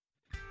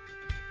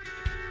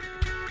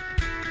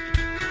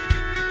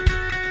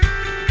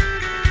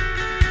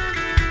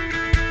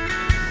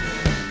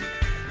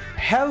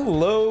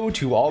Hello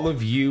to all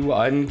of you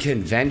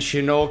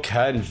unconventional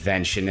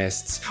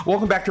conventionists.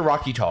 Welcome back to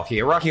Rocky Talkie,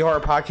 a Rocky Horror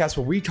podcast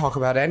where we talk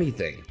about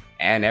anything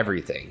and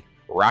everything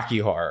Rocky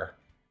Horror.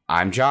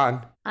 I'm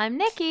John. I'm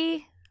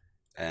Nikki.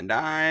 And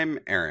I'm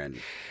Aaron.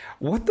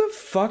 What the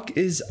fuck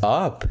is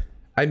up?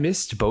 I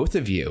missed both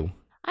of you.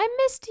 I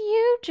missed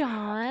you,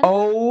 John.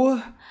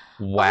 Oh,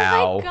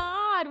 wow. Oh my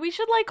god, we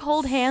should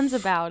hold hands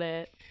about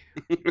it.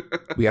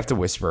 We have to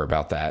whisper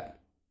about that.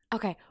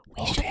 Okay,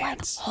 we should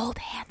hold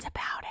hands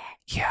about it.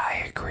 Yeah,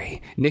 I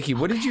agree. Nikki,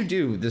 what did you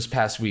do this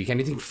past week?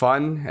 Anything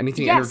fun?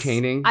 Anything Yes,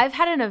 entertaining? I've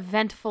had an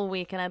eventful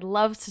week and I'd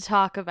love to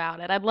talk about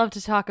it. I'd love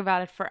to talk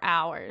about it for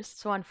hours.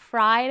 So on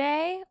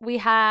Friday, we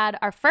had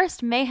our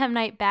first Mayhem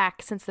night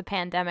back since the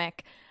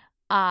pandemic.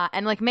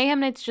 And Mayhem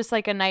night's just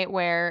a night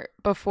where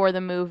before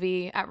the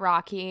movie at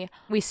Rocky,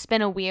 we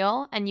spin a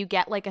wheel and you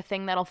get a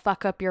thing that'll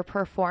fuck up your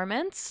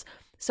performance.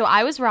 So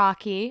I was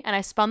Rocky and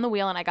I spun the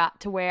wheel and I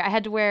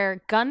had to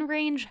wear gun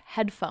range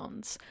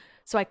headphones.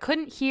 So I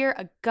couldn't hear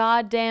a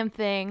goddamn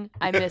thing.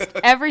 I missed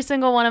every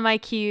single one of my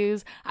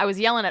cues. I was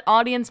yelling at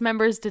audience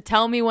members to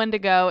tell me when to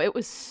go. It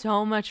was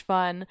so much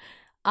fun.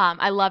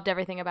 I loved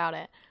everything about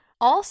it.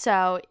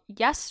 Also,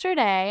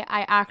 yesterday,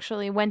 I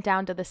actually went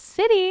down to the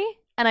city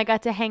and I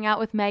got to hang out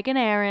with Meg and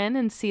Aaron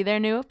and see their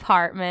new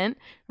apartment.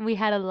 And we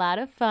had a lot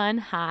of fun.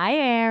 Hi,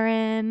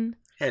 Aaron.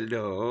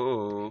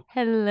 Hello.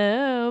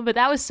 Hello. But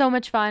that was so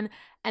much fun.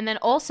 And then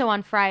also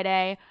on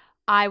Friday,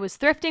 I was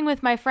thrifting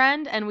with my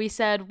friend and we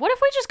said, what if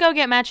we just go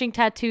get matching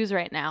tattoos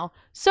right now?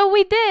 So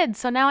we did.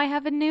 So now I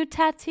have a new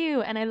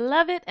tattoo and I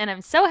love it and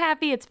I'm so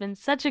happy. It's been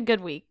such a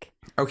good week.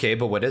 Okay,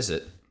 but what is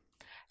it?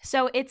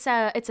 So it's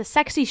a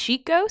sexy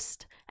chic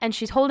ghost and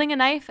she's holding a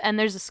knife and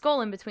there's a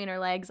skull in between her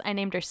legs. I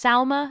named her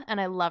Salma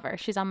and I love her.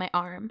 She's on my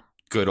arm.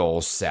 Good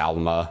old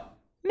Salma.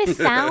 Miss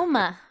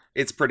Salma.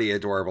 It's pretty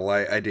adorable.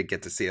 I did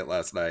get to see it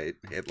last night.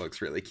 It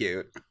looks really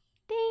cute.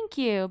 Thank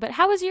you. But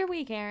how was your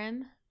week,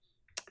 Aaron?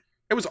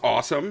 It was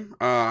awesome.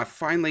 I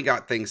finally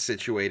got things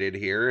situated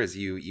here, as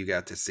you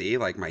got to see.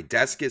 My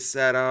desk is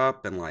set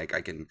up, and I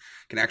can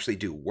actually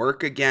do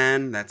work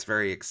again. That's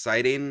very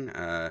exciting.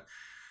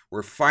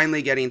 We're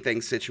finally getting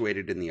things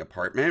situated in the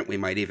apartment. We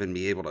might even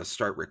be able to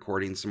start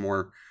recording some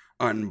more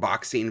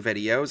unboxing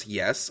videos.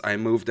 Yes, I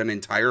moved an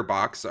entire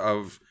box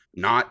of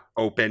not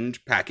opened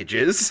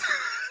packages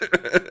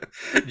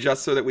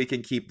just so that we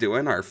can keep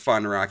doing our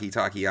fun Rocky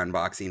Talkie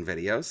unboxing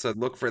videos. So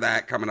look for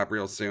that coming up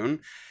real soon.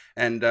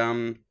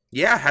 And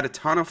yeah, had a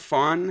ton of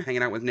fun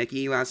hanging out with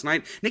Nikki last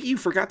night. Nikki, you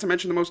forgot to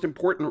mention the most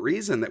important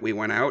reason that we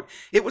went out.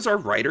 It was our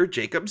writer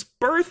Jacob's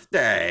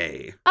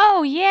birthday.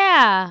 Oh,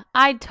 yeah.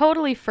 I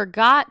totally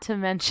forgot to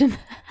mention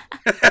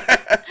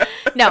that.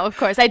 No, of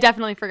course. I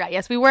definitely forgot.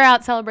 Yes, we were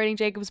out celebrating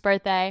Jacob's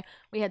birthday.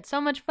 We had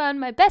so much fun.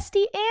 My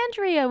bestie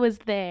Andrea was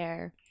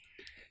there.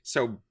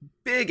 So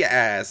big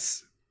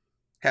ass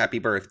happy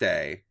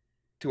birthday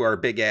to our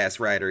big ass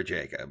writer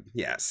Jacob.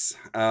 Yes.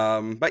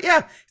 But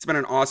yeah, it's been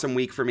an awesome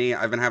week for me.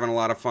 I've been having a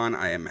lot of fun.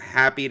 I am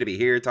happy to be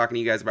here talking to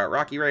you guys about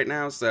Rocky right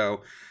now.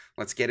 So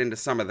let's get into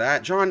some of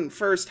that. John,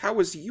 first, how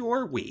was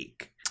your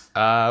week?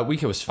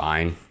 Week was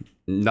fine.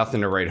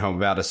 Nothing to write home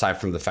about aside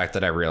from the fact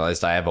that I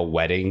realized I have a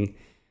wedding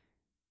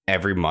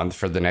every month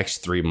for the next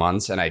 3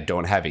 months and I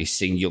don't have a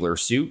singular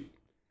suit.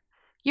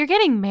 You're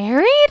getting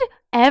married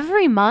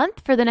every month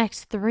for the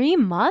next 3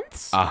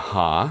 months?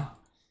 Uh-huh.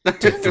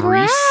 To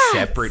 3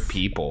 separate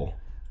people.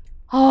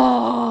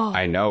 Oh.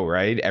 I know,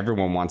 right?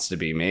 Everyone wants to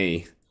be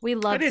me. We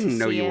love I didn't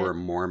know you it. were a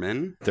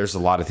Mormon. There's a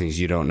lot of things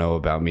you don't know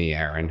about me,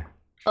 Aaron.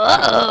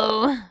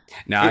 Uh-oh.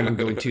 Now I'm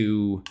going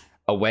to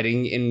a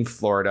wedding in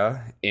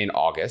Florida in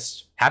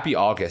August. Happy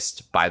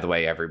August, by the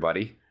way,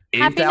 everybody.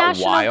 Ain't Happy that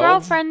National wild?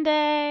 Girlfriend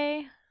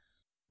Day.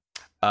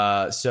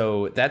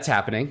 So that's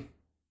happening.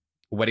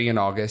 Wedding in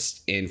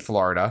August in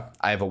Florida.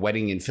 I have a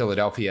wedding in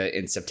Philadelphia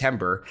in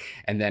September.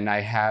 And then I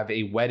have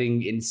a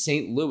wedding in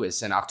St.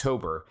 Louis in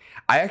October.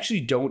 I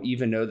actually don't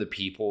even know the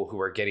people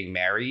who are getting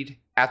married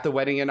at the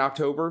wedding in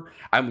October.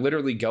 I'm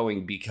literally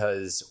going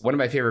because one of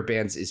my favorite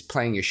bands is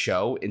playing a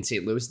show in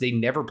St. Louis. They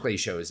never play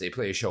shows. They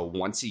play a show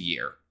once a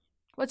year.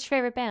 What's your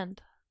favorite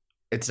band?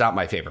 It's not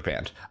my favorite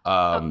band.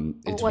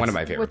 It's one of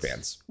my favorite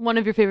bands. One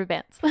of your favorite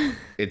bands.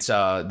 It's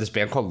this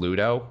band called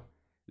Ludo.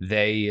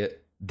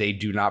 They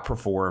do not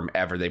perform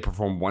ever. They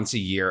perform once a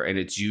year, and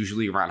it's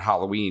usually around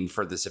Halloween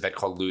for this event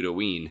called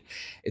Ludoween.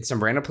 It's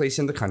some random place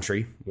in the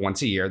country.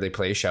 Once a year, they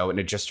play a show, and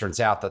it just turns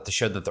out that the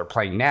show that they're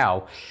playing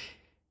now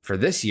for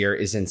this year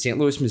is in St.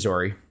 Louis,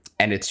 Missouri,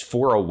 and it's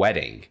for a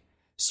wedding.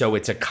 So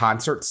it's a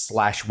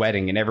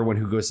concert/wedding, and everyone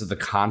who goes to the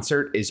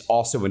concert is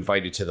also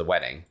invited to the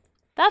wedding.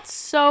 That's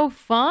so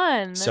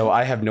fun. So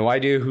I have no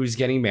idea who's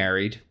getting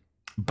married,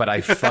 but I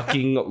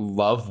fucking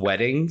love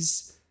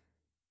weddings.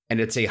 And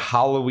it's a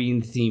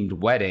Halloween-themed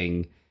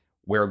wedding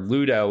where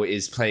Ludo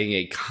is playing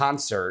a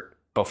concert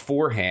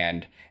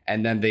beforehand,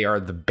 and then they are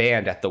the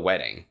band at the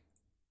wedding.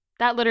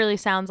 That literally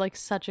sounds like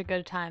such a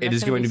good time. It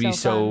is going to be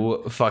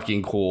so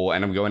fucking cool.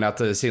 And I'm going out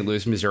to St.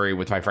 Louis, Missouri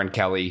with my friend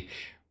Kelly.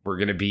 We're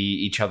going to be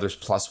each other's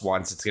plus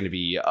ones. It's going to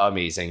be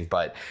amazing.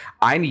 But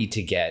I need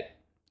to get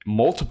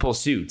multiple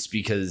suits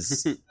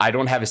because I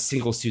don't have a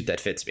single suit that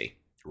fits me.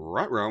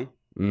 Ruh-roh.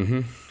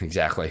 Mm-hmm.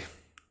 Exactly.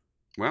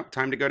 Well,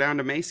 time to go down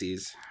to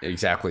Macy's.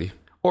 Exactly.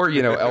 Or,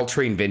 L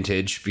Train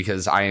Vintage,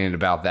 because I ain't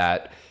about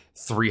that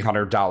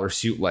 $300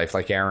 suit life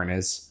like Aaron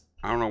is.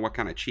 I don't know what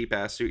kind of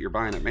cheap-ass suit you're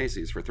buying at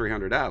Macy's for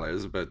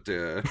 $300, but...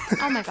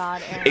 Oh, my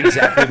God, Aaron.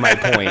 Exactly my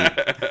point.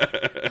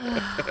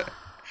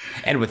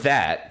 And with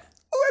that,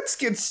 let's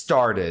get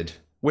started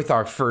with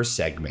our first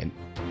segment.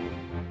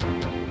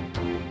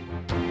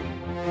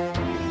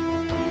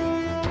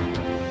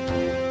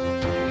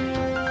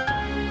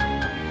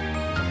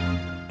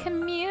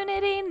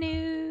 Community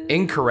news.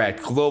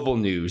 Incorrect. Global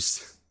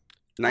news.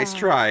 Nice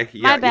try.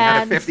 My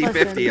bad. You had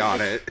a 50-50 on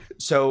it.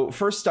 So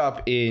first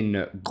up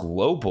in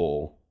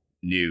global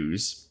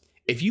news,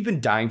 if you've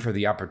been dying for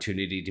the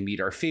opportunity to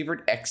meet our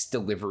favorite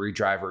ex-delivery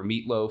driver,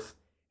 Meatloaf,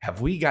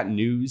 have we got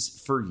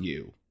news for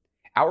you.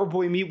 Our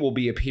boy Meat will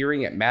be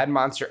appearing at Mad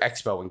Monster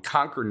Expo in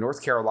Concord,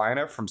 North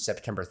Carolina from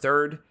September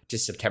 3rd to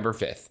September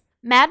 5th.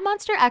 Mad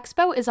Monster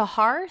Expo is a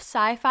horror,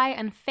 sci-fi,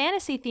 and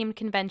fantasy-themed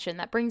convention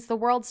that brings the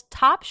world's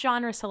top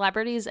genre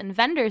celebrities and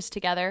vendors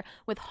together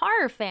with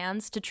horror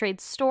fans to trade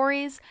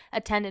stories,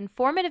 attend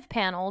informative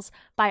panels,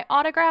 buy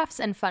autographs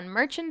and fun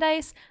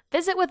merchandise,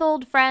 visit with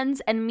old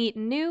friends, and meet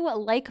new,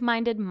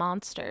 like-minded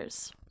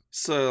monsters.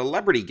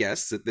 Celebrity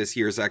guests at this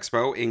year's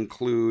expo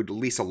include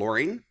Lisa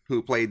Loring,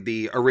 who played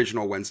the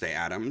original Wednesday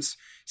Addams,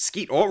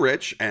 Skeet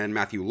Ulrich and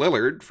Matthew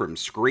Lillard from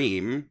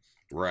Scream,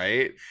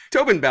 right?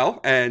 Tobin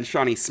Bell and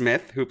Shawnee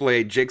Smith, who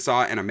played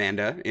Jigsaw and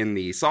Amanda in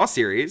the Saw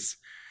series.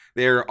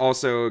 They're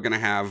also going to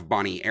have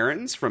Bonnie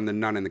Aarons from The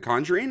Nun and the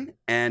Conjuring,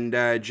 and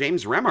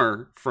James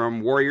Remar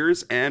from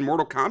Warriors and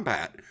Mortal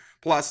Kombat,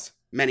 plus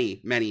many,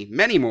 many,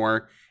 many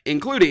more,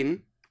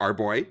 including our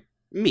boy,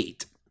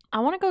 Meat. I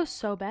want to go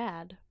so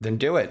bad. Then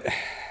do it.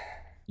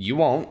 You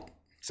won't.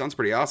 Sounds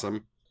pretty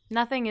awesome.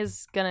 Nothing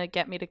is going to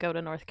get me to go to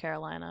North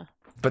Carolina.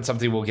 But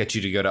something will get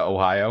you to go to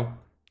Ohio.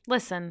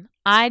 Listen,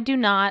 I do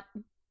not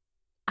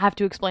have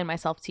to explain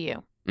myself to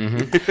you.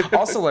 Mm-hmm.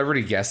 All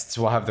celebrity guests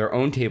will have their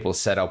own tables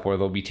set up where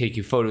they'll be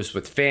taking photos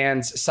with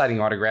fans,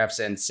 signing autographs,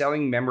 and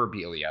selling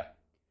memorabilia.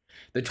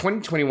 The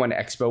 2021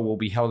 Expo will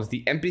be held at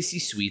the Embassy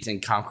Suites in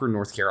Concord,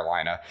 North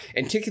Carolina,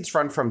 and tickets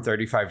run from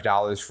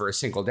 $35 for a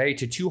single day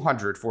to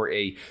 $200 for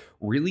a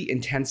really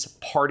intense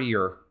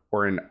partier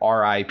or an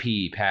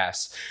RIP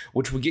pass,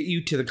 which will get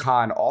you to the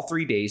con all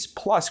 3 days,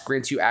 plus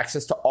grants you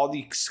access to all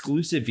the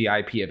exclusive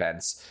VIP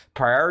events,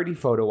 priority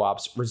photo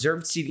ops,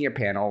 reserved seating at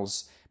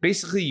panels.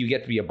 Basically, you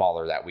get to be a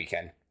baller that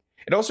weekend.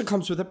 It also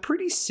comes with a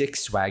pretty sick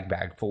swag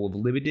bag full of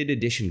limited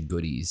edition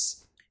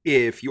goodies.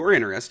 If you're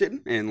interested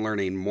in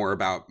learning more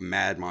about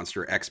Mad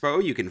Monster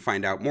Expo, you can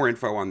find out more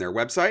info on their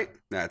website.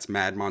 That's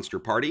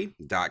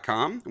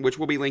madmonsterparty.com, which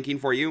we'll be linking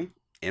for you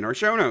in our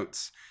show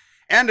notes.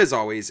 And as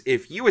always,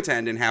 if you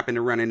attend and happen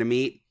to run into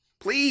Meat,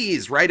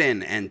 please write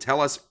in and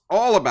tell us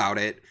all about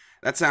it.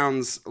 That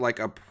sounds like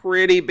a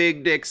pretty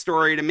big dick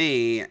story to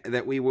me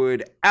that we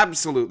would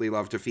absolutely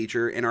love to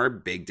feature in our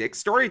Big Dick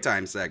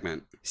Storytime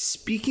segment.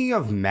 Speaking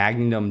of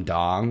Magnum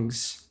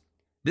Dongs,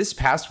 this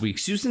past week,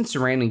 Susan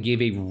Sarandon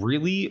gave a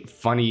really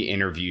funny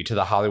interview to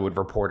The Hollywood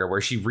Reporter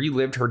where she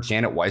relived her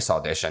Janet Weiss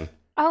audition.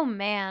 Oh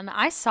man,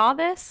 I saw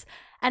this,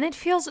 and it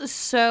feels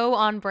so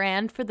on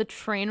brand for the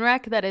train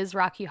wreck that is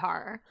Rocky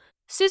Horror.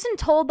 Susan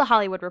told The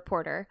Hollywood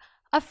Reporter,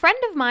 "A friend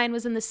of mine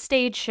was in the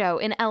stage show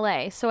in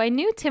LA, so I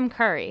knew Tim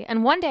Curry,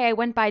 and one day I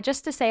went by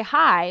just to say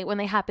hi when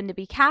they happened to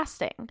be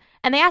casting.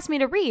 And they asked me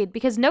to read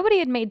because nobody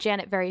had made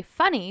Janet very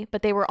funny,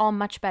 but they were all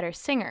much better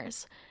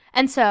singers.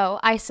 And so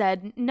I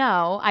said,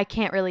 no, I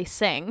can't really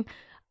sing.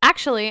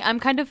 Actually, I'm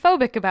kind of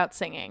phobic about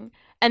singing.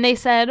 And they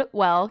said,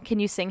 well, can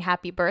you sing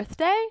Happy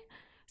Birthday?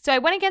 So I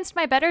went against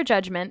my better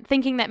judgment,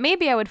 thinking that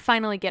maybe I would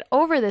finally get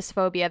over this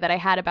phobia that I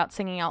had about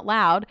singing out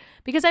loud,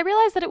 because I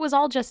realized that it was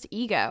all just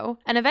ego.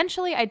 And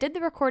eventually I did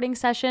the recording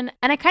session,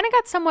 and I kind of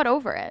got somewhat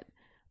over it.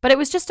 But it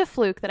was just a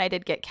fluke that I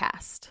did get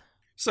cast."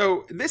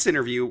 So this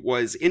interview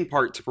was in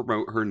part to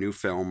promote her new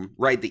film,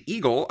 Ride the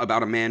Eagle,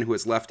 about a man who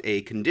has left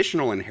a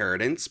conditional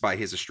inheritance by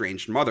his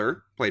estranged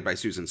mother, played by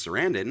Susan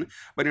Sarandon,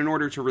 but in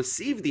order to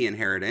receive the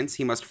inheritance,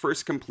 he must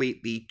first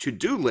complete the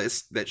to-do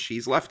list that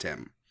she's left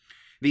him.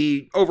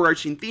 The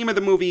overarching theme of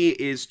the movie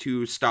is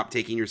to stop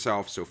taking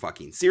yourself so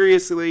fucking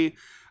seriously,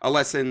 a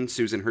lesson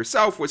Susan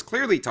herself was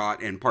clearly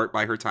taught in part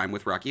by her time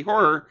with Rocky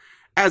Horror,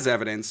 as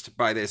evidenced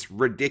by this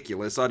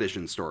ridiculous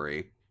audition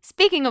story.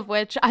 Speaking of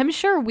which, I'm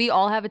sure we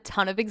all have a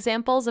ton of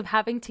examples of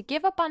having to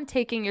give up on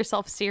taking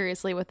yourself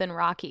seriously within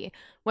Rocky,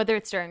 whether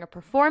it's during a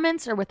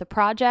performance or with a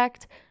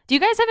project. Do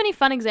you guys have any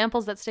fun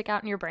examples that stick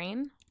out in your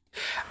brain?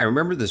 I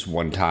remember this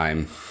one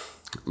time,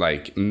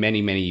 like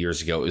many, many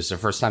years ago. It was the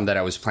first time that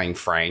I was playing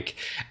Frank,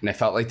 and I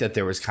felt like that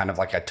there was kind of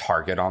like a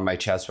target on my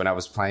chest when I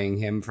was playing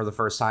him for the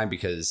first time,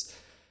 because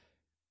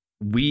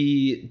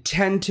we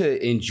tend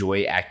to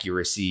enjoy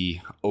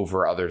accuracy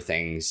over other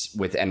things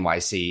with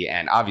NYC.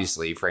 And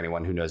obviously, for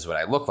anyone who knows what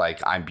I look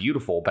like, I'm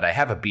beautiful, but I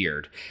have a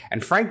beard.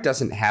 And Frank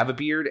doesn't have a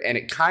beard. And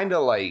it kind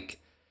of like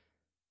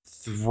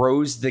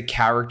throws the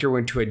character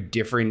into a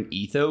different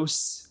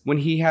ethos when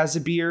he has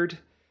a beard.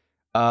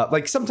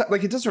 Like sometimes,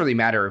 like it doesn't really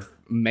matter if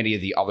many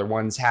of the other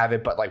ones have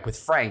it, but like with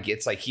Frank,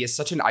 it's like he has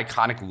such an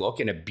iconic look,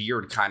 and a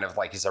beard kind of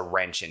like is a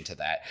wrench into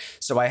that.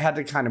 So I had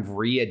to kind of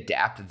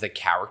readapt the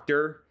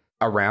character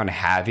around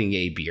having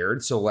a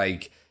beard. So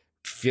like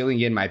filling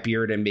in my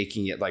beard and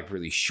making it like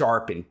really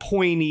sharp and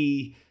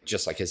pointy,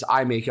 just like his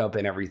eye makeup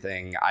and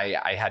everything.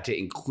 I had to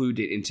include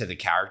it into the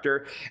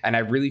character. And I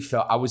really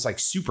felt, I was like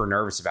super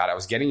nervous about it. I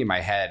was getting in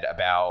my head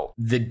about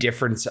the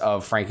difference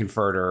of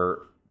Frank-N-Furter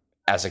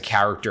as a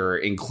character,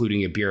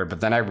 including a beard.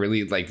 But then I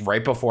really, like,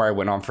 right before I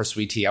went on for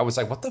Sweet Tea, I was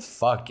like, what the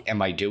fuck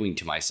am I doing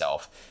to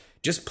myself?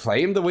 Just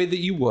play him the way that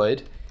you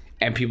would,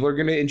 and people are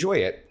going to enjoy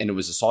it. And it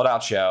was a sold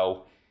out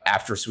show.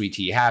 After Sweet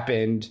Tea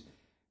happened,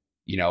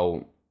 you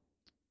know,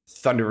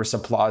 thunderous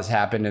applause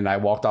happened, and I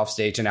walked off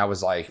stage and I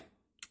was like,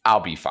 I'll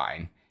be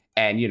fine.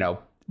 And, you know,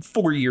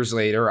 4 years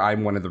later,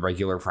 I'm one of the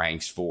regular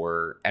Franks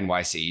for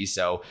NYC.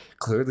 So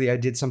clearly I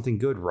did something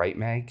good, right,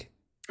 Meg?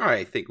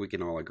 I think we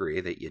can all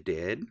agree that you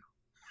did.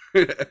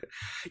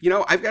 You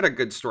know, I've got a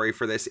good story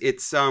for this.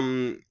 It's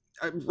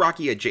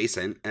Rocky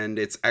adjacent, and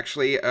it's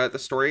actually the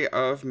story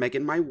of Meg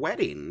and my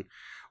wedding,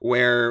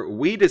 where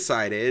we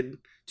decided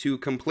to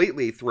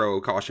completely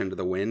throw caution to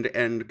the wind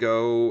and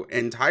go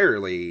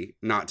entirely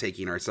not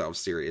taking ourselves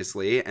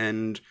seriously.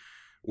 And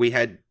we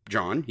had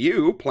John,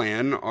 you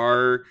plan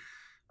our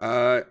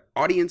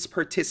audience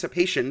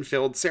participation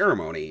filled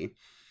ceremony.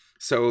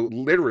 So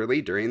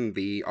literally during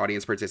the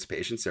audience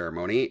participation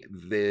ceremony,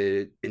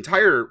 the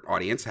entire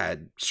audience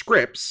had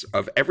scripts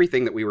of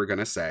everything that we were going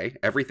to say,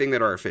 everything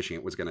that our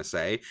officiant was going to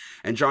say.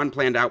 And John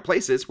planned out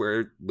places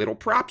where little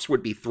props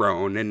would be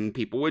thrown and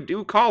people would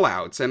do call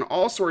outs and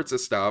all sorts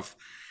of stuff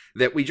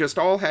that we just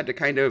all had to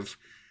kind of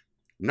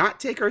not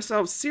take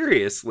ourselves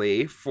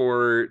seriously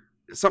for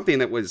something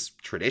that was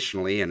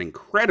traditionally an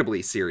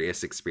incredibly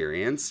serious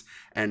experience.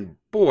 And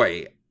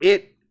boy,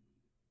 it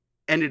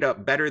ended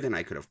up better than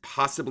I could have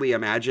possibly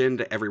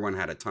imagined. Everyone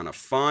had a ton of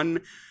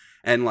fun.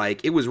 And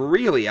like, it was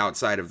really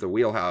outside of the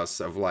wheelhouse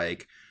of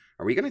like,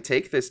 are we going to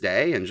take this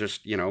day and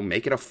just, you know,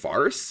 make it a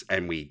farce?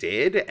 And we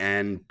did.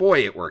 And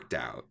boy, it worked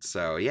out.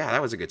 So yeah,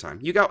 that was a good time.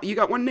 You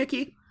got one,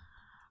 Nikki?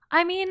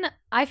 I mean,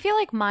 I feel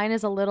like mine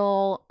is a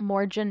little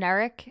more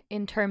generic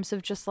in terms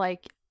of just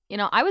like, you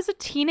know, I was a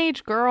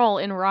teenage girl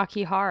in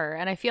Rocky Horror,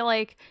 and I feel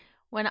like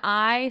when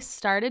I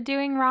started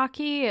doing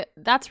Rocky,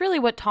 that's really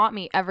what taught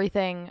me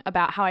everything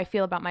about how I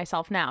feel about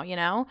myself now, you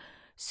know?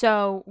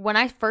 So when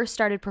I first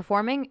started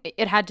performing,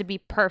 it had to be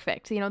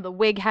perfect. You know, the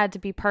wig had to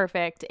be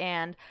perfect,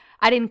 and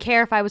I didn't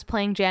care if I was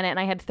playing Janet and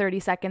I had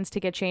 30 seconds to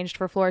get changed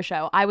for floor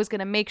show. I was going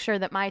to make sure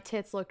that my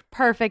tits looked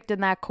perfect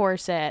in that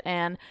corset,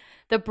 and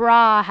the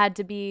bra had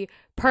to be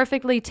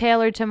perfectly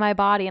tailored to my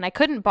body, and I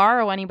couldn't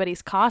borrow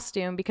anybody's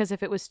costume because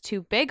if it was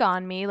too big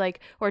on me, like,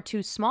 or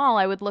too small,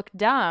 I would look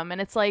dumb. And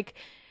it's like,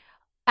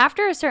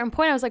 after a certain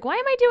point, I was like, why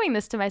am I doing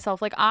this to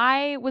myself? Like,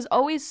 I was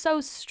always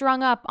so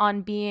strung up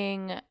on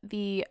being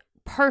the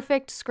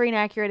perfect, screen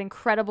accurate,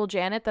 incredible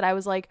Janet that I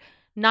was like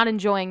not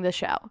enjoying the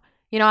show.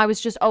 You know, I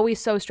was just always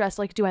so stressed,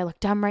 like, do I look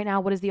dumb right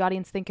now? What does the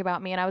audience think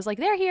about me? And I was like,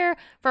 they're here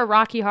for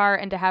Rocky Horror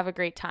and to have a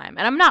great time.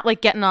 And I'm not like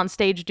getting on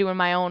stage doing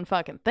my own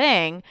fucking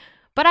thing,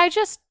 but I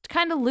just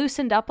kind of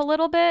loosened up a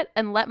little bit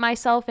and let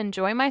myself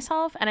enjoy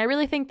myself. And I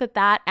really think that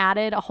that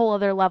added a whole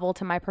other level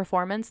to my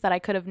performance that I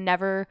could have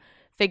never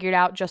figured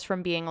out just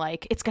from being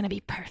like, it's going to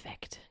be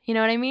perfect. You know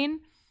what I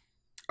mean?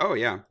 Oh,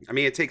 yeah. I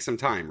mean, it takes some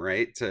time,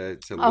 right? To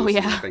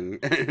loosen up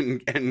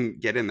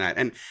and get in that.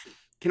 And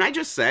can I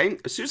just say,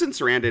 Susan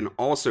Sarandon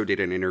also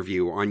did an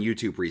interview on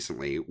YouTube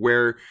recently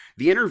where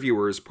the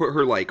interviewers put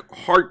her like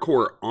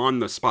hardcore on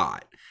the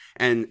spot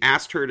and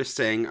asked her to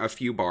sing a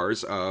few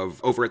bars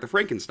of Over at the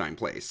Frankenstein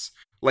Place.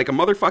 Like a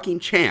motherfucking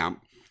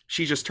champ,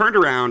 she just turned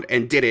around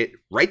and did it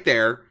right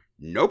there,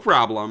 no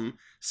problem.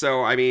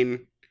 So, I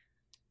mean,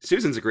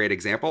 Susan's a great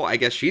example. I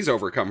guess she's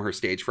overcome her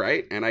stage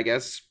fright, and I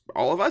guess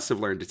all of us have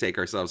learned to take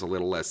ourselves a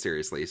little less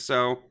seriously.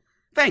 So,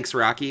 thanks,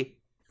 Rocky.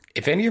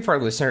 If any of our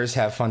listeners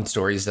have fun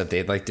stories that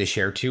they'd like to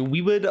share too,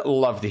 we would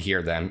love to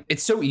hear them.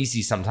 It's so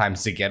easy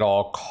sometimes to get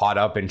all caught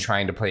up in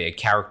trying to play a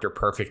character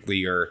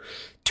perfectly or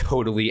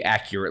totally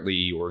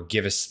accurately or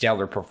give a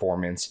stellar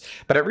performance.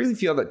 But I really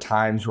feel that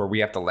times where we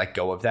have to let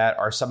go of that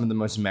are some of the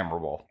most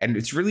memorable. And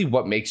it's really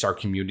what makes our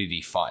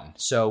community fun.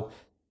 So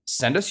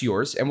send us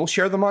yours and we'll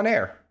share them on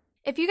air.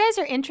 If you guys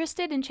are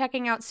interested in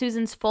checking out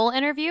Susan's full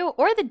interview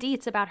or the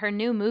deets about her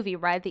new movie,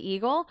 Ride the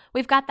Eagle,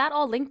 we've got that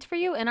all linked for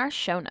you in our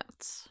show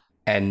notes.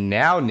 And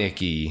now,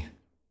 Nikki,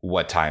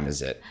 what time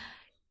is it?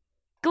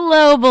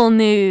 Global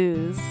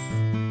news.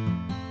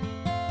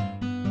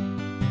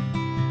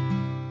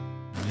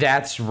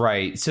 That's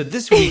right. So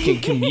this week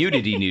in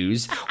community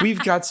news, we've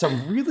got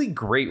some really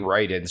great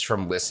write-ins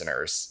from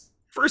listeners.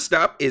 First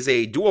up is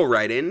a dual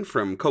write-in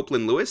from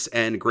Copeland Lewis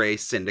and Gray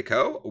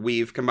Syndico.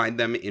 We've combined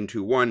them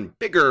into one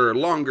bigger,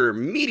 longer,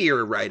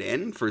 meatier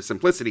write-in for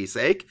simplicity's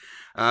sake.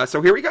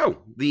 So here we go.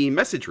 The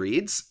message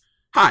reads,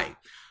 "Hi.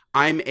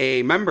 I'm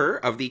a member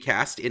of the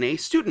cast in a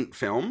student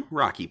film,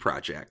 Rocky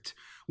Project.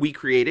 We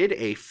created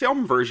a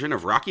film version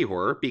of Rocky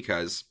Horror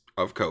because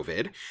of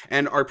COVID,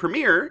 and our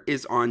premiere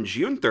is on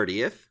June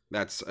 30th.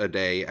 That's a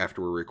day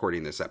after we're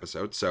recording this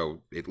episode,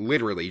 so it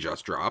literally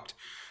just dropped.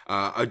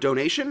 A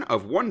donation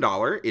of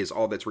 $1 is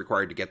all that's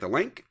required to get the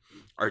link.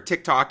 Our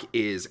TikTok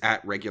is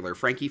at Regular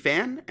Frankie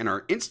Fan, and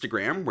our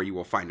Instagram, where you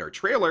will find our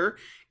trailer,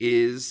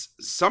 is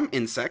Some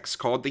Insects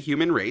Called the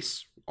Human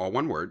Race, all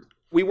one word.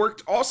 We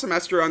worked all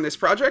semester on this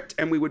project,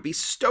 and we would be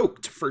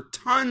stoked for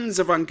tons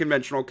of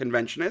unconventional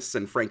conventionists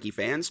and Frankie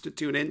fans to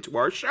tune in to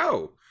our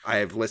show. I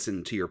have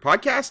listened to your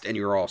podcast, and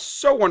you're all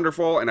so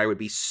wonderful, and I would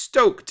be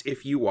stoked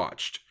if you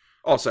watched.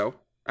 Also,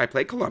 I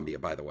play Columbia,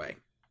 by the way.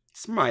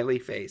 Smiley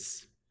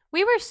face.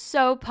 We were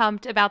so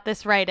pumped about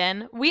this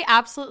write-in. We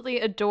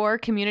absolutely adore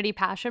community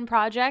passion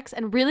projects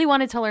and really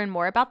wanted to learn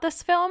more about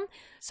this film,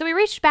 so we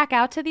reached back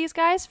out to these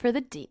guys for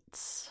the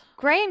deets.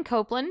 Gray and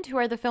Copeland, who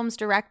are the film's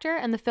director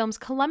and the film's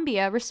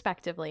Columbia,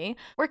 respectively,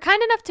 were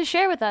kind enough to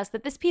share with us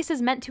that this piece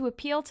is meant to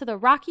appeal to the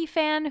Rocky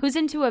fan who's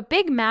into a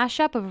big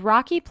mashup of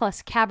Rocky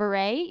plus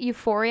Cabaret,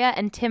 Euphoria,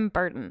 and Tim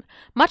Burton.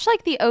 Much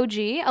like the OG,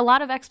 a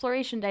lot of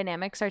exploration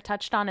dynamics are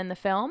touched on in the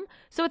film,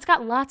 so it's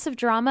got lots of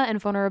drama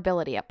and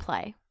vulnerability at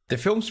play. The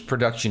film's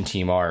production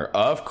team are,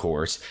 of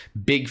course,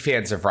 big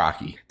fans of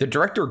Rocky. The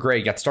director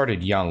Gray got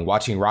started young,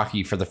 watching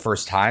Rocky for the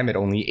first time at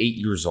only 8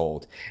 years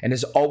old, and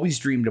has always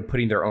dreamed of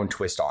putting their own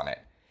twist on it.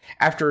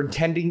 After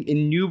attending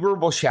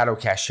innumerable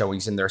Shadowcast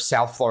showings in their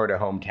South Florida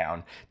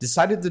hometown,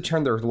 decided to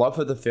turn their love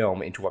of the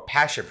film into a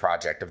passion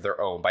project of their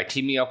own by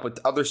teaming up with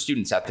other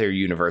students at their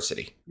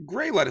university.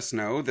 Gray let us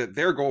know that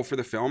their goal for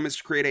the film is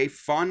to create a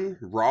fun,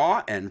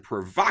 raw, and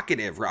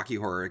provocative Rocky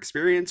Horror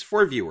experience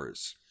for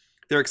viewers.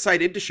 They're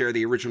excited to share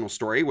the original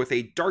story with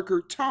a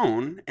darker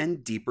tone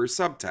and deeper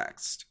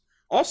subtext.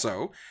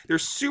 Also, they're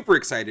super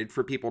excited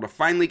for people to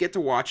finally get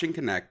to watch and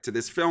connect to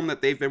this film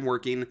that they've been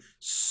working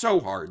so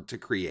hard to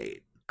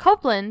create.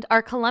 Copeland,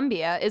 our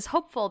Columbia, is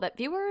hopeful that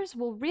viewers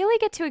will really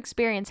get to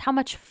experience how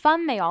much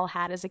fun they all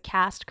had as a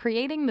cast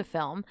creating the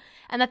film,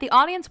 and that the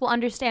audience will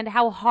understand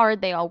how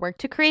hard they all worked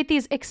to create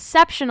these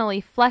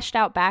exceptionally fleshed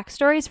out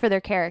backstories for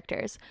their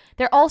characters.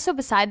 They're also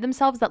beside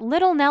themselves that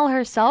Little Nell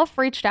herself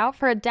reached out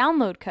for a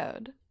download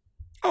code.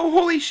 Oh,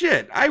 holy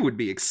shit. I would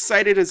be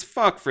excited as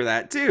fuck for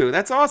that too.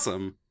 That's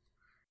awesome.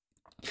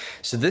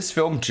 So this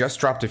film just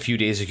dropped a few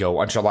days ago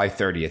on July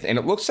 30th, and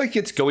it looks like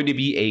it's going to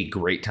be a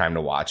great time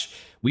to watch.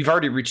 We've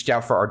already reached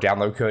out for our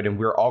download code, and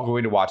we're all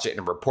going to watch it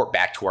and report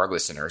back to our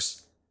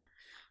listeners.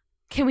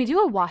 Can we do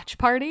a watch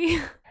party?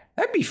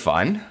 That'd be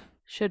fun.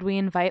 Should we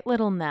invite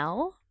Little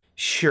Nell?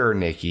 Sure,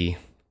 Nikki.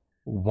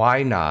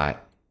 Why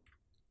not?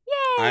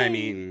 Yay! I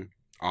mean,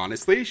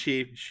 honestly,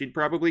 she'd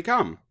probably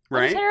come,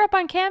 right? Let's hit her up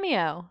on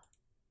Cameo.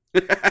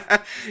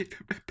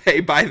 Pay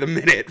by the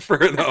minute for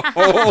the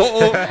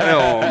whole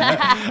film.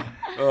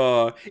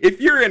 If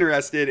you're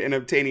interested in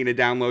obtaining a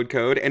download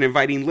code and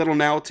inviting Little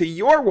Nell to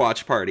your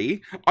watch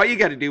party, all you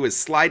got to do is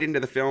slide into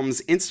the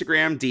film's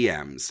Instagram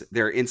DMs.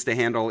 Their Insta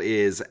handle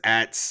is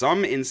at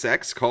Some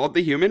Insects Called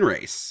the Human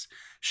Race.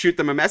 Shoot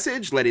them a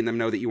message letting them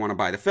know that you want to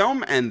buy the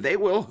film, and they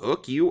will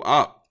hook you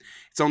up.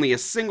 It's only a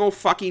single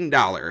fucking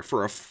 $1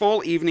 for a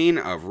full evening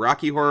of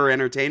Rocky Horror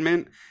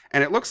entertainment,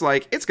 and it looks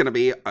like it's going to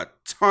be a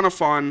ton of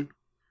fun.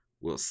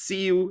 We'll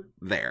see you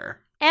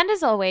there. And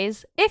as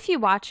always, if you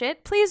watch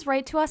it, please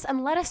write to us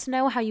and let us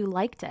know how you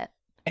liked it.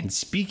 And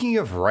speaking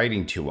of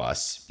writing to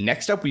us,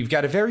 next up we've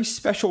got a very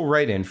special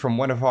write-in from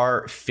one of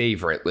our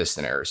favorite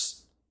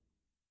listeners.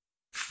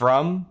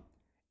 From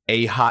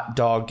a hot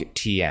dog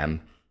TM.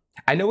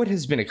 I know it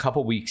has been a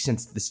couple weeks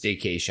since the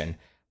staycation,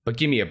 but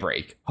give me a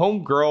break.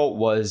 Homegirl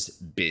was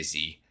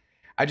busy.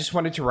 I just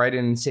wanted to write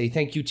in and say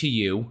thank you to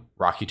you,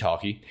 Rocky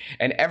Talkie,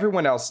 and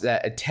everyone else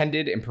that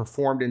attended and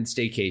performed in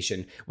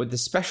Staycation, with a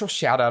special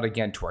shout out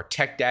again to our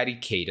tech daddy,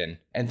 Caden.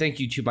 And thank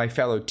you to my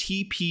fellow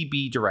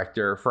TPB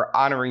director for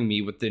honoring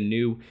me with the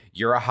new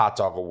You're a Hot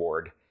Dog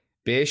Award.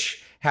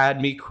 Bish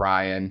had me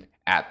crying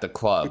at the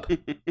club.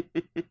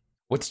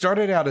 What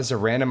started out as a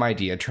random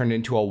idea turned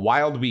into a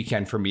wild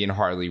weekend for me and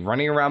Harley,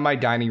 running around my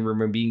dining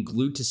room and being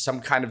glued to some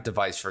kind of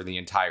device for the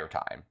entire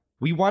time.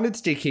 We wanted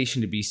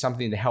Staycation to be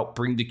something to help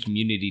bring the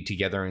community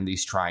together in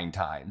these trying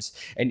times.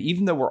 And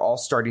even though we're all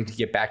starting to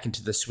get back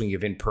into the swing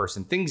of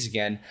in-person things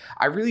again,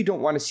 I really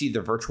don't want to see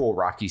the virtual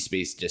Rocky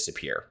space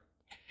disappear.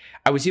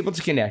 I was able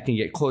to connect and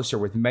get closer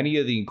with many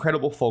of the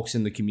incredible folks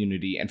in the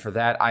community, and for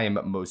that, I am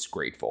most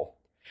grateful.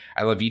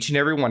 I love each and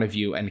every one of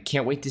you and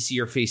can't wait to see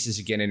your faces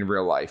again in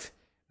real life.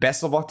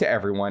 Best of luck to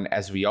everyone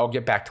as we all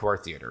get back to our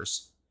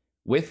theaters.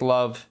 With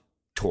love,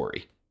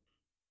 Tori.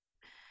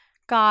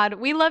 God,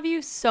 we love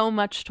you so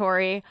much,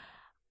 Tori.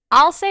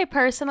 I'll say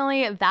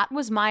personally, that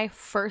was my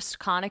first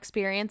con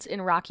experience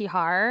in Rocky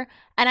Horror,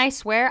 and I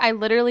swear I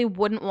literally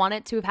wouldn't want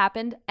it to have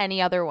happened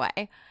any other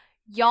way.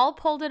 Y'all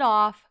pulled it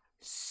off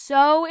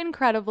so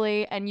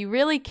incredibly, and you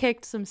really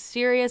kicked some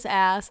serious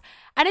ass,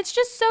 and it's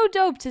just so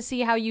dope to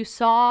see how you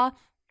saw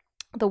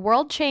the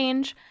world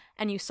change,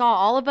 and you saw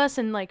all of us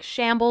in like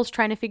shambles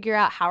trying to figure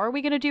out how are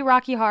we going to do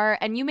Rocky Horror,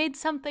 and you made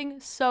something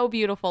so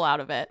beautiful out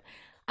of it.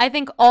 I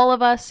think all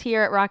of us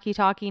here at Rocky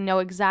Talkie know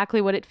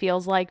exactly what it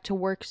feels like to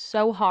work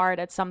so hard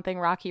at something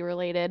Rocky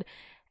related.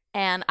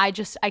 And I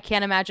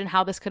can't imagine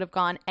how this could have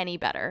gone any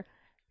better.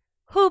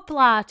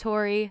 Hoopla,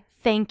 Tori.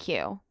 Thank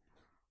you.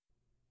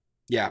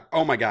 Yeah.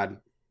 Oh my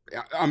God.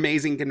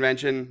 Amazing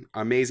convention.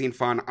 Amazing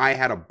fun. I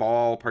had a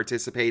ball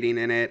participating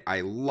in it. I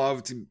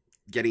loved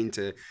getting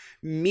to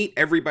meet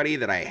everybody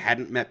that I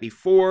hadn't met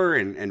before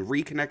and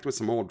reconnect with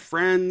some old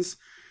friends.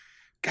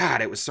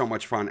 God, it was so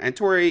much fun. And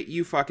Tori,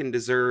 you fucking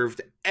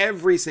deserved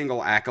every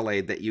single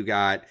accolade that you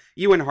got.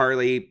 You and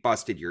Harley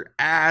busted your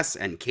ass,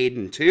 and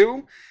Caden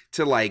too,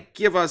 to like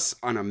give us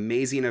an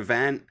amazing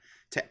event.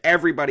 To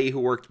everybody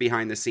who worked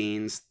behind the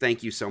scenes,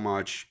 thank you so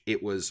much.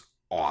 It was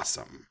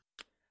awesome.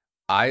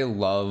 I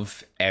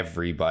love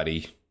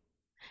everybody.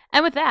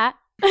 And with that,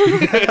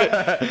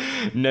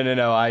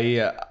 No.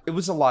 It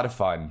was a lot of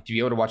fun to be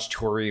able to watch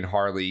Tori and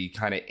Harley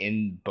kind of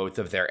in both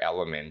of their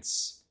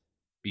elements,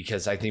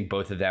 because I think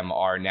both of them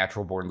are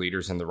natural born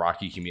leaders in the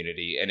Rocky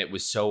community. And it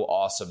was so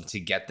awesome to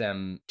get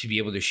them to be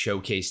able to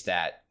showcase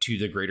that to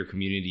the greater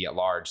community at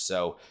large.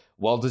 So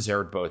well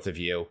deserved, both of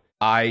you.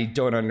 I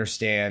don't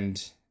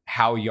understand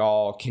how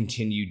y'all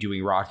continue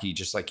doing Rocky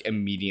just like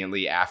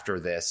immediately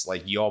after this.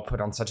 Like, y'all put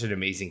on such an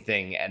amazing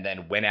thing and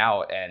then went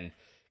out and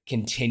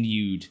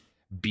continued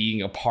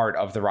being a part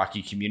of the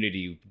Rocky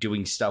community,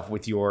 doing stuff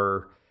with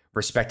your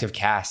respective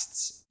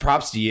casts.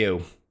 Props to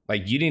you.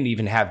 Like, you didn't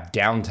even have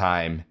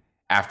downtime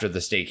after the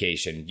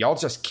staycation. Y'all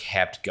just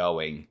kept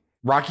going.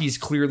 Rocky is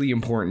clearly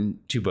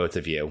important to both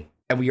of you,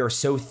 and we are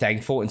so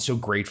thankful and so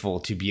grateful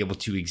to be able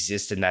to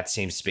exist in that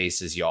same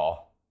space as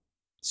y'all.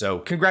 So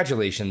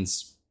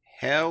congratulations.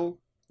 Hell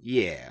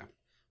yeah.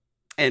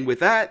 And with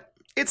that,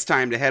 it's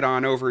time to head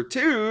on over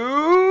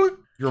to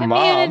Your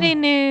community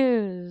mom.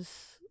 news.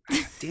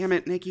 Damn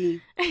it,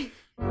 Nikki.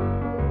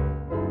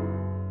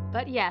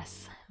 But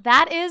yes,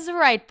 that is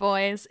right,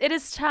 boys. It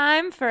is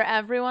time for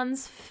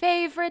everyone's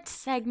favorite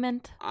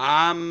segment.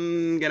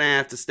 I'm gonna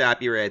have to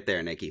stop you right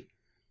there, Nikki.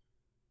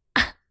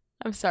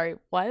 I'm sorry,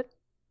 what?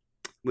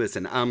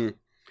 Listen,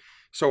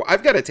 so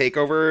I've got to take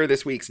over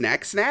this week's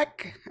Knack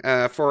Snack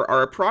for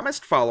our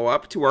promised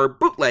follow-up to our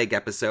bootleg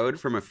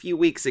episode from a few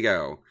weeks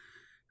ago.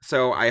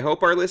 So I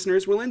hope our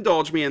listeners will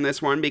indulge me in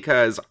this one,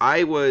 because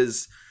I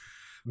was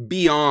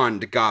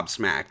beyond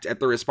gobsmacked at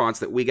the response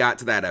that we got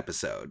to that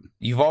episode.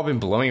 You've all been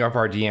blowing up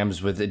our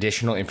DMs with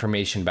additional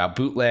information about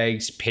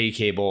bootlegs, pay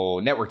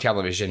cable, network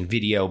television,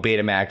 video,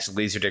 Betamax,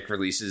 Laserdisc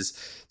releases.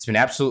 It's been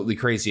absolutely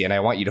crazy, and I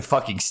want you to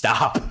fucking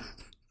stop.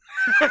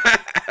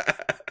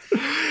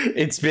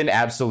 It's been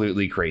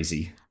absolutely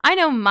crazy. I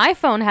know my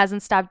phone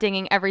hasn't stopped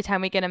dinging every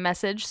time we get a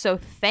message, so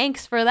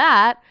thanks for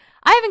that.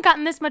 I haven't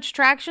gotten this much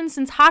traction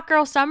since Hot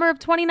Girl Summer of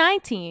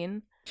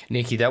 2019.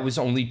 Nikki, that was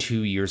only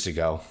 2 years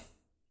ago.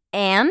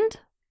 And?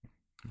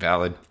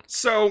 Valid.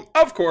 So,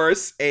 of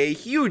course, a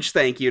huge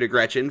thank you to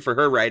Gretchen for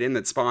her write-in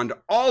that spawned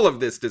all of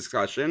this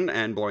discussion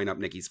and blowing up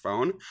Nikki's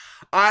phone.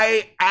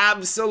 I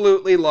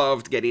absolutely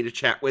loved getting to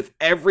chat with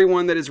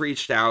everyone that has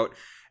reached out.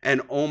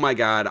 And oh my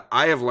God,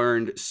 I have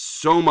learned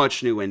so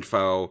much new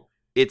info.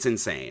 It's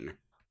insane.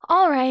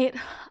 All right.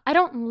 I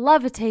don't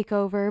love a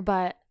takeover,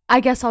 but I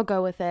guess I'll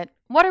go with it.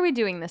 What are we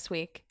doing this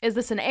week? Is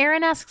this an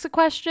Aaron Asks a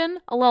Question?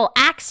 A little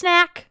ack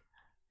snack?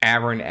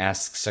 Aaron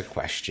asks a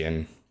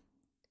question.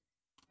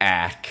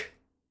 Ack.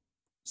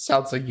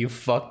 Sounds like you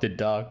fucked a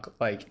duck.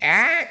 Like,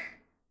 ack.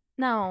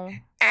 No.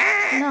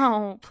 Ack.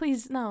 No,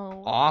 please,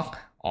 no. Aw.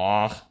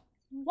 Aw.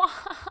 Why?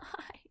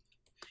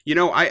 You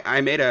know,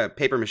 I made a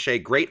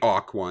papier-mâché great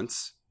auk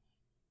once.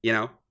 You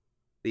know,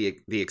 the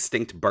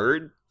extinct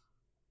bird.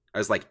 I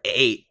was like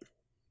 8,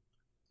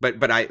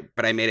 but I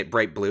made it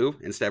bright blue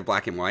instead of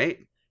black and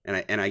white,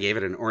 and I gave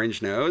it an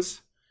orange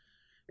nose.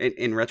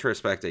 In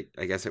retrospect,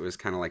 I guess it was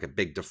kind of like a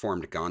big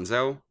deformed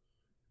gonzo.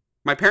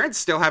 My parents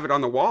still have it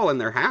on the wall in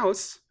their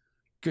house.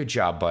 Good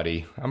job,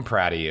 buddy. I'm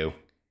proud of you.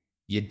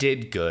 You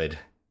did good.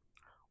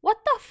 What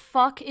the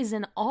fuck is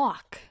an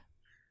auk?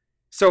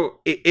 So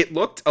it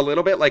looked a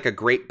little bit like a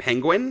great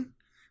penguin,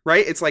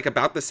 right? It's like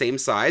about the same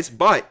size,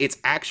 but it's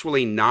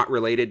actually not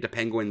related to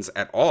penguins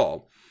at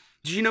all.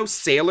 Did you know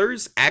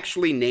sailors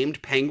actually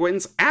named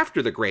penguins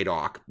after the great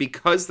auk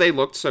because they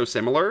looked so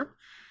similar?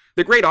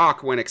 The great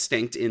auk went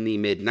extinct in the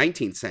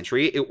mid-19th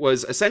century. It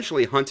was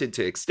essentially hunted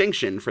to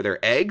extinction for their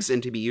eggs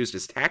and to be used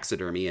as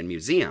taxidermy in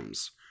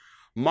museums.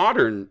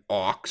 Modern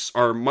auks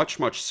are much,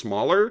 much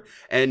smaller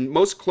and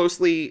most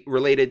closely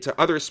related to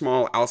other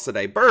small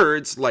alcidae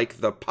birds like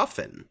the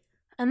puffin.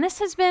 And this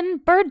has been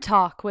Bird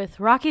Talk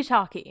with Rocky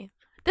Talkie.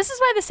 This is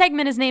why the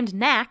segment is named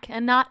Knack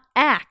and not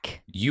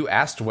Ack. You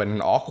asked what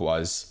an auk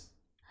was.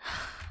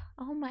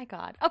 Oh my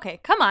god.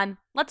 Okay, come on.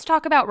 Let's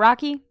talk about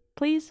Rocky,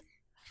 please.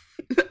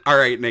 All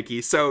right,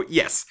 Nikki. So,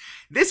 yes,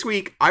 this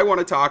week I want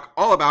to talk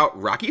all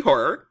about Rocky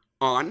Horror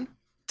on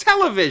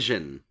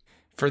television.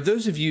 For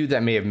those of you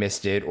that may have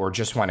missed it or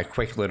just want a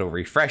quick little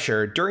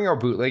refresher, during our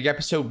bootleg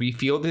episode, we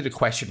fielded a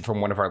question from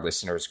one of our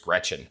listeners,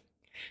 Gretchen.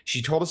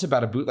 She told us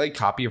about a bootleg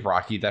copy of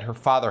Rocky that her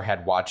father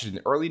had watched in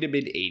the early to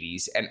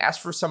mid-'80s and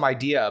asked for some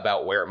idea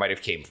about where it might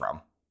have came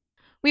from.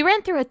 We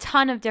ran through a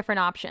ton of different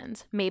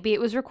options. Maybe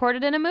it was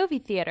recorded in a movie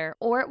theater,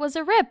 or it was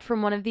a rip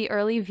from one of the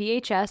early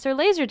VHS or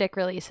Laserdisc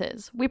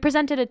releases. We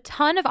presented a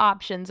ton of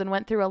options and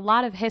went through a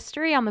lot of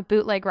history on the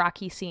bootleg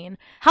Rocky scene,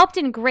 helped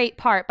in great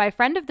part by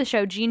friend of the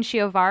show Gene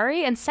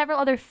Chiovari and several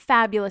other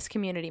fabulous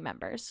community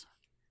members.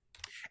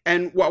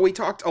 And while we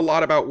talked a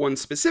lot about one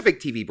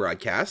specific TV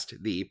broadcast,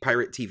 the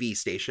Pirate TV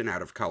station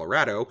out of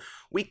Colorado,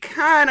 we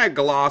kind of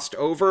glossed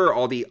over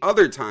all the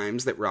other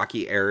times that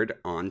Rocky aired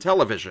on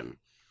television.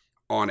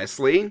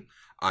 Honestly,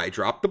 I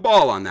dropped the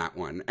ball on that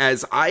one,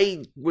 as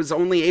I was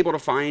only able to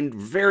find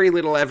very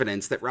little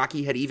evidence that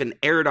Rocky had even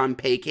aired on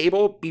pay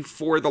cable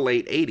before the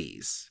late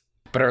 80s.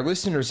 But our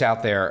listeners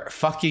out there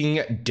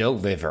fucking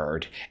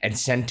delivered and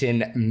sent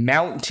in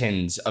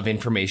mountains of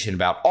information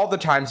about all the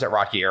times that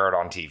Rocky aired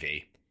on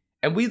TV.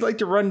 And we'd like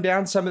to run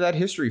down some of that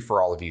history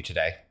for all of you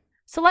today.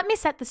 So let me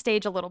set the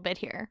stage a little bit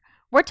here.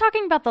 We're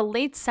talking about the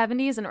late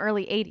 70s and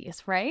early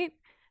 80s, right?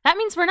 That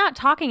means we're not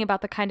talking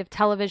about the kind of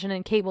television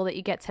and cable that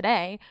you get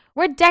today.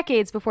 We're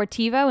decades before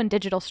TiVo and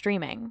digital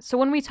streaming. So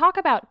when we talk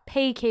about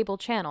pay cable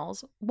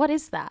channels, what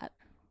is that?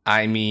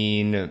 I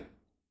mean,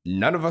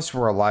 none of us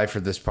were alive for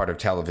this part of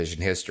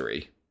television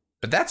history.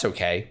 But that's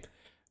okay.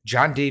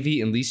 John Davey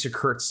and Lisa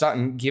Kurt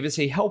Sutton give us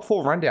a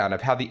helpful rundown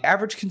of how the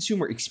average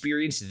consumer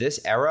experienced this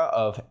era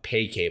of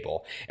pay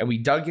cable. And we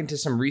dug into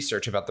some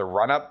research about the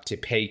run-up to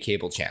pay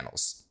cable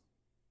channels.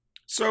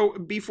 So,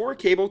 before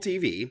cable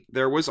TV,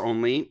 there was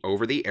only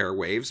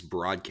over-the-airwaves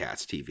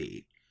broadcast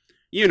TV.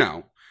 You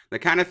know, the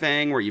kind of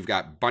thing where you've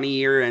got bunny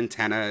ear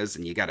antennas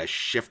and you gotta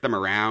shift them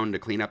around to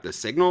clean up the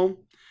signal.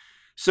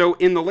 So,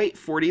 in the late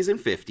 40s and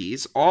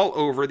 50s, all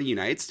over the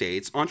United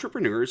States,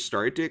 entrepreneurs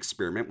started to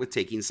experiment with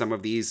taking some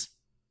of these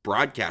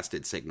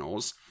broadcasted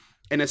signals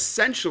and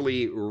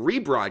essentially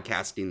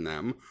rebroadcasting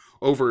them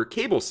over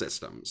cable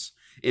systems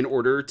in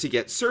order to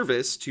get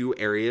service to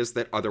areas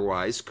that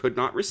otherwise could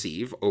not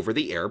receive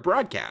over-the-air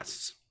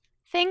broadcasts.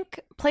 Think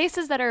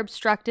places that are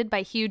obstructed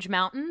by huge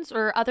mountains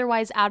or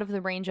otherwise out of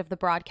the range of the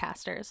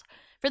broadcasters.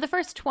 For the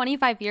first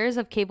 25 years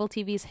of cable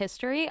TV's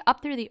history,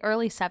 up through the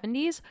early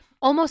 70s,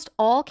 almost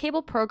all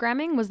cable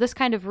programming was this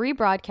kind of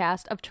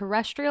rebroadcast of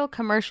terrestrial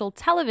commercial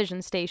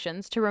television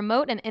stations to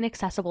remote and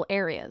inaccessible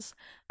areas.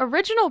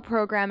 Original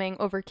programming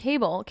over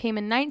cable came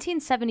in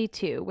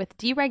 1972 with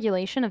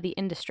deregulation of the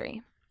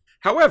industry.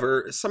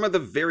 However, some of the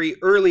very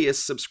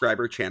earliest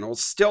subscriber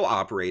channels still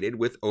operated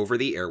with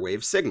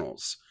over-the-airwave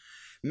signals.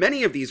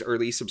 Many of these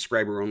early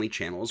subscriber-only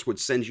channels would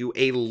send you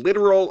a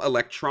literal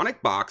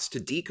electronic box to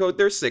decode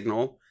their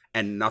signal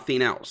and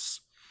nothing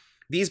else.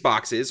 These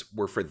boxes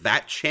were for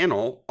that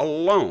channel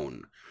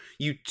alone.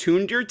 You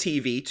tuned your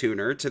TV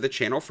tuner to the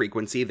channel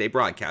frequency they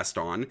broadcast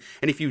on,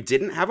 and if you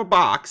didn't have a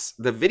box,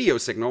 the video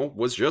signal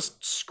was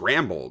just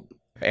scrambled.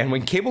 And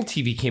when cable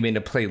TV came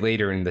into play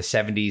later in the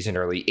 70s and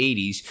early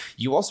 80s,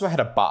 you also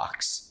had a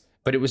box.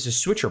 But it was a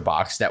switcher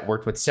box that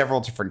worked with several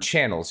different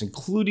channels,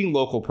 including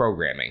local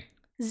programming.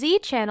 Z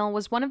Channel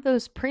was one of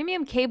those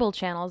premium cable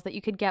channels that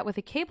you could get with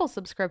a cable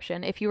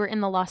subscription if you were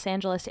in the Los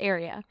Angeles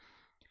area.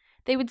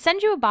 They would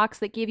send you a box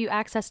that gave you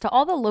access to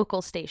all the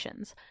local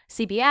stations,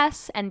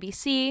 CBS,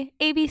 NBC,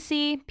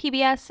 ABC,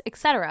 PBS,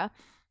 etc.,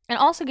 and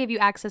also gave you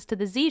access to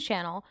the Z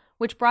Channel,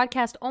 which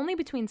broadcast only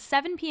between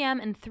 7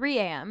 p.m. and 3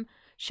 a.m.,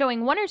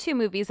 showing one or two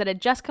movies that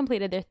had just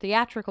completed their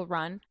theatrical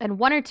run, and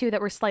one or two that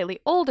were slightly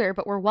older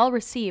but were well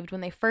received when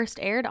they first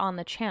aired on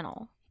the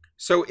channel.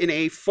 So in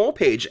a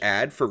full-page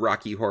ad for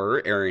Rocky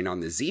Horror airing on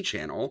the Z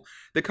Channel,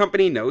 the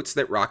company notes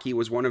that Rocky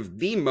was one of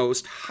the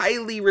most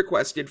highly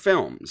requested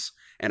films,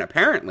 and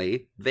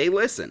apparently they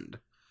listened.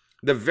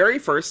 The very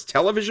first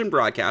television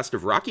broadcast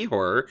of Rocky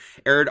Horror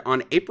aired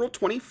on April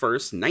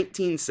 21st,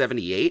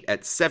 1978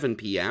 at 7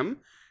 p.m.,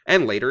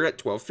 and later at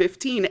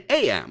 12:15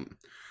 a.m.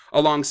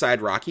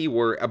 Alongside Rocky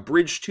were A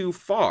Bridge Too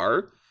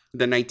Far,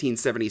 the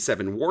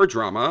 1977 war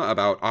drama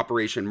about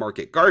Operation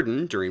Market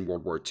Garden during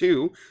World War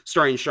II,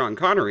 starring Sean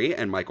Connery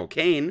and Michael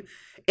Caine,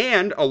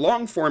 and a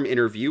long-form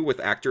interview with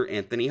actor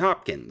Anthony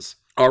Hopkins,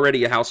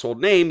 already a household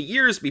name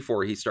years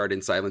before he starred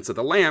in Silence of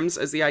the Lambs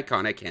as the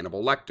iconic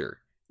Hannibal Lecter.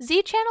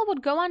 Z Channel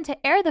would go on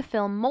to air the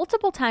film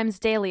multiple times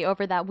daily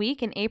over that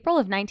week in April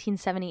of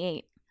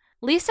 1978.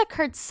 Lisa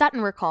Kurt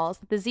Sutton recalls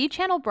that the Z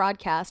Channel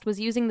broadcast was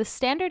using the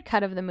standard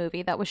cut of the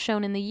movie that was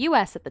shown in the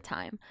US at the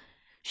time.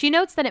 She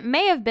notes that it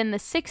may have been the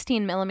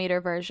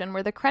 16mm version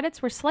where the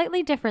credits were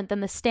slightly different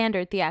than the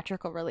standard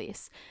theatrical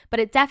release, but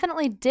it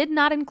definitely did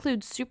not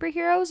include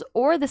superheroes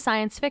or the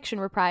science fiction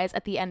reprise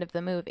at the end of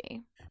the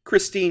movie.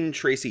 Christine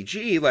Tracy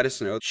G. let us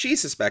know she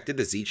suspected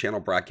the Z Channel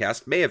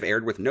broadcast may have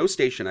aired with no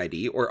station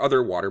ID or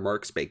other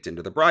watermarks baked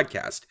into the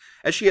broadcast,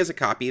 as she has a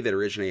copy that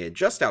originated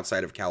just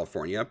outside of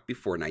California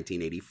before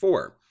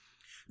 1984.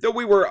 Though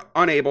we were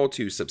unable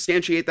to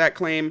substantiate that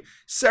claim,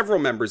 several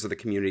members of the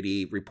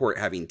community report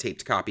having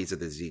taped copies of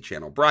the Z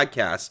Channel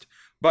broadcast,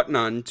 but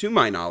none, to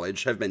my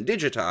knowledge, have been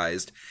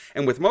digitized,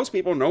 and with most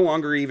people no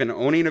longer even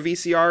owning a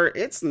VCR,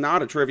 it's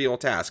not a trivial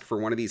task for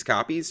one of these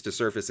copies to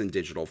surface in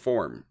digital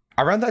form.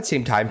 Around that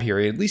same time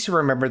period, Lisa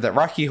remembered that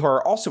Rocky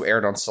Horror also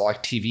aired on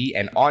Select TV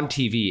and on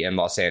TV in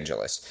Los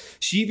Angeles.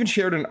 She even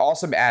shared an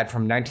awesome ad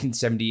from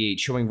 1978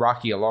 showing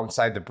Rocky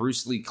alongside the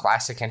Bruce Lee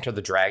classic Enter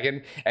the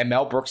Dragon and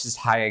Mel Brooks'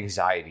 High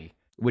Anxiety,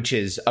 which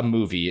is a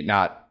movie,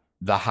 not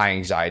the High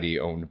Anxiety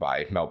owned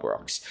by Mel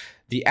Brooks.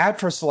 The ad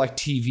for Select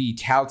TV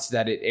touts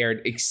that it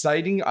aired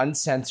exciting,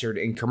 uncensored,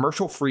 and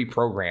commercial-free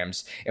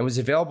programs and was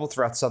available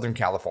throughout Southern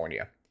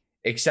California,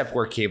 except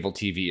where cable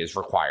TV is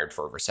required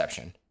for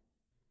reception.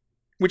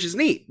 Which is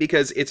neat,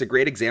 because it's a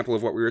great example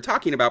of what we were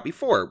talking about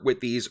before, with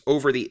these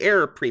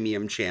over-the-air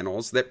premium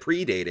channels that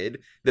predated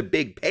the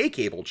big pay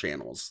cable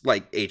channels,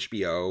 like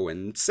HBO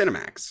and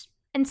Cinemax.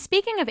 And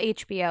speaking of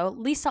HBO,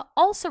 Lisa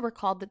also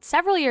recalled that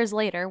several years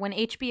later, when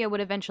HBO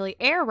would eventually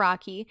air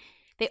Rocky,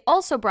 they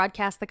also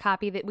broadcast the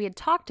copy that we had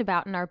talked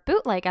about in our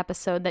bootleg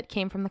episode that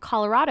came from the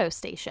Colorado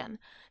station,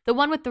 the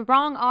one with the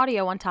wrong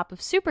audio on top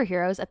of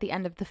superheroes at the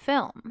end of the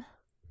film.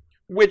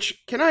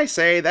 Which, can I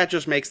say, that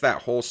just makes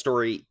that whole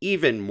story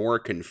even more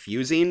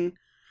confusing?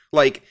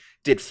 Like,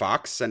 did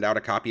Fox send out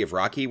a copy of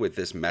Rocky with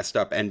this messed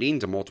up ending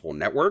to multiple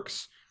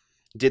networks?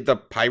 Did the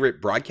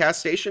pirate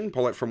broadcast station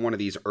pull it from one of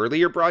these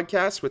earlier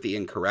broadcasts with the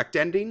incorrect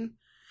ending?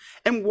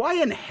 And why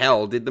in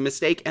hell did the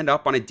mistake end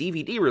up on a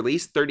DVD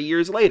release 30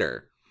 years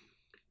later?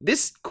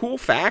 This cool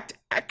fact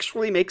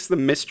actually makes the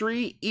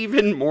mystery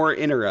even more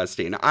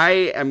interesting.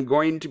 I am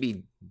going to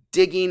be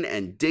digging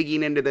and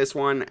digging into this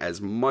one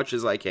as much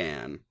as I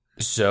can.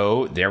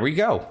 So there we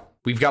go.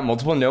 We've got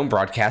multiple known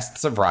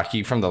broadcasts of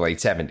Rocky from the late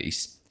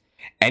 70s.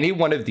 Any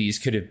one of these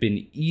could have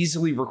been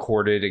easily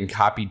recorded and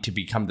copied to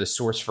become the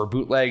source for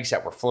bootlegs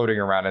that were floating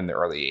around in the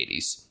early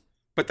 80s.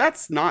 But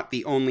that's not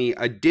the only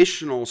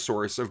additional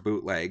source of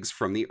bootlegs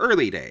from the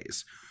early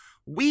days.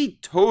 We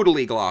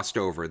totally glossed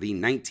over the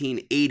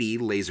 1980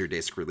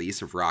 Laserdisc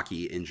release of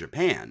Rocky in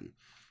Japan.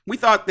 We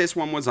thought this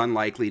one was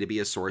unlikely to be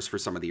a source for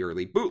some of the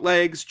early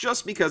bootlegs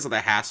just because of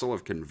the hassle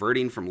of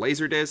converting from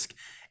Laserdisc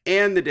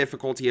and the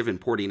difficulty of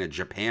importing a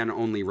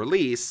Japan-only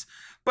release,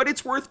 but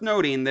it's worth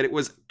noting that it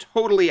was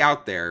totally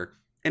out there,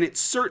 and it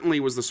certainly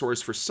was the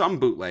source for some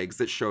bootlegs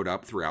that showed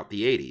up throughout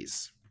the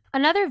 80s.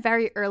 Another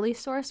very early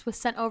source was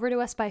sent over to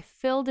us by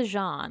Phil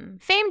DeJean,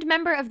 famed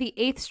member of the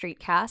 8th Street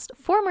cast,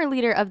 former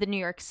leader of the New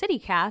York City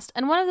cast,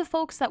 and one of the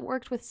folks that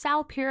worked with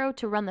Sal Piro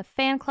to run the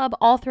fan club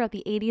all throughout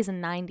the 80s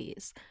and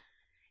 90s.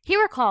 He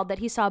recalled that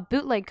he saw a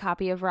bootleg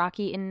copy of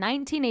Rocky in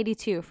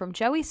 1982 from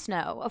Joey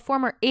Snow, a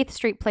former 8th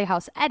Street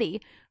Playhouse Eddie,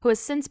 who has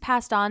since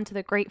passed on to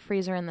the Great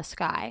Freezer in the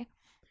Sky.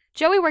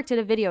 Joey worked at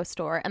a video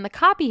store, and the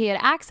copy he had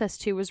access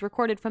to was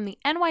recorded from the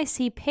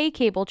NYC pay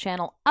cable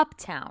channel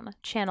Uptown,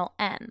 Channel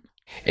N.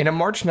 In a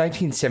March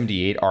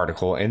 1978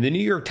 article in the New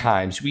York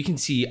Times, we can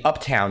see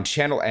Uptown,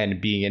 Channel N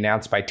being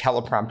announced by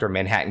teleprompter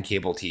Manhattan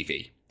Cable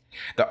TV.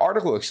 The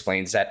article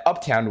explains that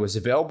Uptown was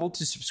available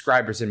to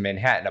subscribers in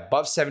Manhattan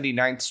above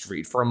 79th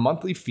Street for a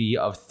monthly fee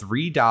of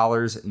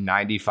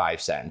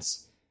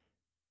 $3.95.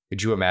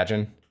 Could you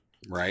imagine?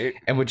 Right.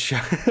 And would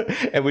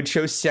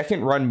show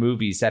second-run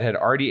movies that had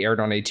already aired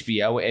on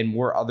HBO and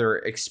more other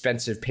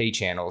expensive pay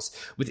channels,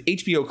 with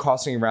HBO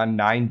costing around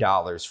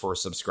 $9 for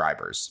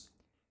subscribers.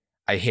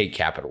 I hate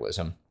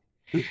capitalism.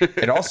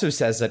 It also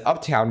says that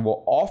Uptown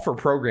will offer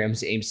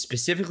programs aimed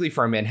specifically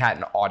for a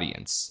Manhattan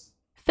audience.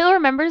 Phil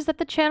remembers that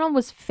the channel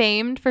was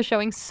famed for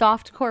showing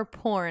softcore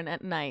porn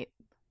at night.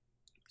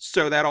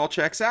 So that all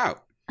checks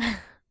out.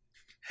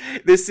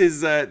 This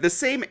is the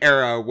same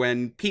era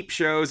when peep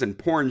shows and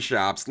porn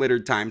shops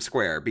littered Times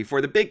Square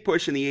before the big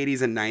push in the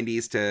 80s and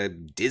 90s to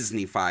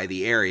Disneyfy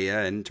the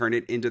area and turn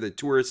it into the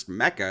tourist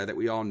mecca that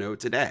we all know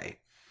today.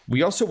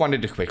 We also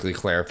wanted to quickly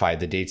clarify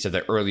the dates of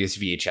the earliest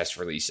VHS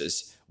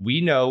releases. We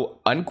know,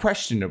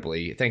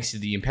 unquestionably, thanks to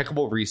the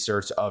impeccable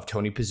research of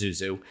Tony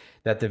Pazuzu,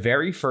 that the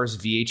very first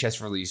VHS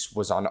release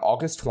was on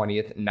August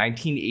 20th,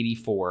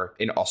 1984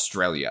 in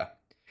Australia.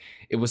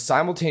 It was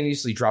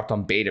simultaneously dropped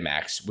on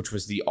Betamax, which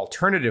was the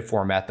alternative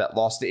format that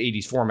lost the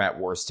 80s format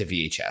wars to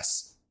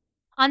VHS.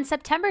 On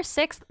September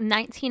 6th,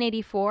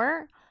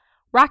 1984,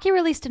 Rocky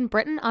released in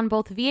Britain on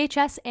both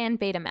VHS and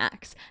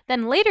Betamax.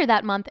 Then later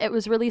that month, it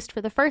was released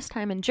for the first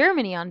time in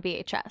Germany on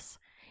VHS.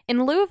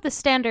 In lieu of the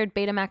standard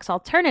Betamax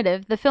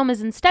alternative, the film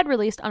is instead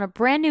released on a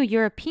brand new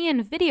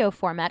European video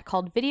format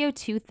called Video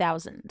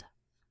 2000.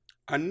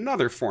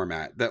 Another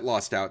format that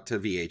lost out to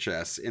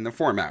VHS in the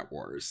format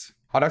wars.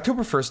 On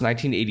October 1st,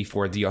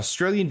 1984, the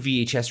Australian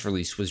VHS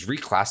release was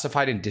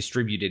reclassified and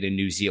distributed in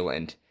New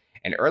Zealand.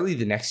 And early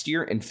the next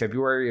year, in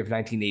February of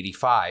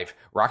 1985,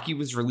 Rocky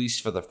was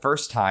released for the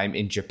first time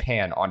in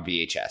Japan on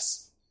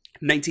VHS.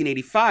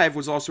 1985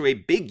 was also a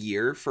big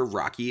year for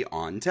Rocky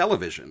on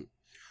television.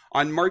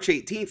 On March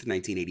 18th,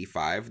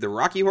 1985, the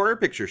Rocky Horror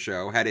Picture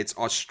Show had its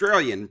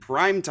Australian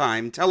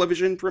primetime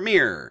television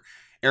premiere,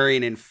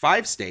 airing in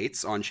 5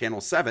 states on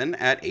Channel 7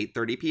 at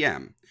 8:30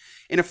 p.m.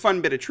 In a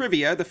fun bit of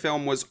trivia, the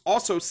film was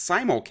also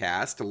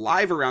simulcast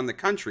live around the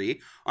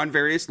country on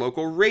various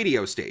local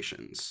radio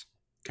stations.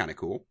 Kind of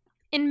cool.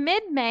 In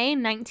mid-May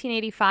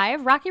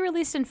 1985, Rocky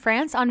released in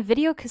France on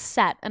video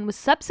cassette and was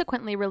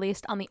subsequently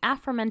released on the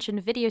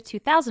aforementioned Video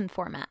 2000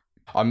 format.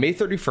 On May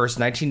 31st,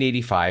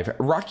 1985,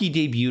 Rocky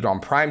debuted on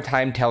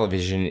primetime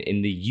television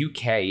in the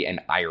UK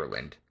and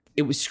Ireland.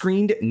 It was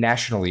screened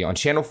nationally on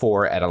Channel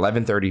 4 at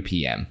 11:30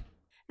 p.m.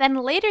 Then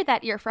later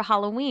that year for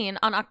Halloween,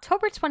 on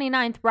October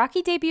 29th,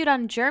 Rocky debuted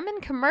on German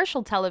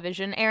commercial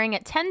television, airing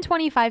at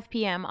 10:25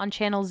 p.m. on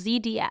channel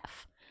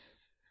ZDF.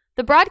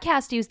 The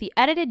broadcast used the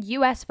edited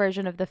U.S.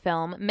 version of the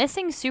film,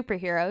 missing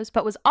superheroes,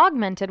 but was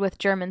augmented with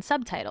German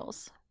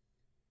subtitles.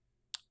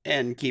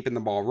 And keeping the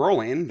ball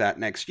rolling, that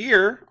next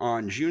year,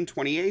 on June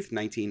 28th,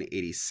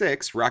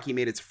 1986, Rocky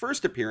made its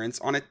first appearance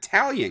on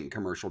Italian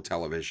commercial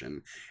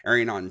television,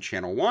 airing on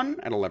Channel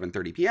 1 at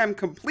 11:30 p.m.,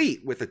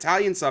 complete with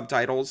Italian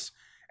subtitles,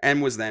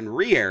 and was then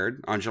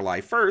re-aired on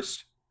July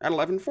 1st at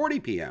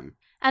 11:40 p.m.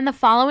 And the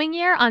following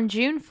year, on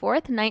June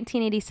 4th,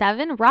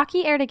 1987,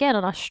 Rocky aired again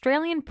on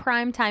Australian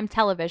primetime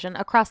television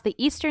across the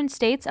eastern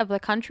states of the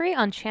country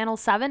on Channel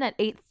 7 at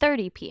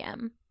 8:30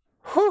 p.m.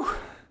 Whew.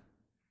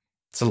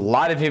 It's a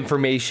lot of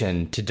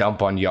information to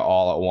dump on you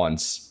all at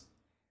once.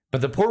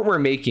 But the point we're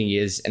making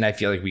is, and I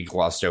feel like we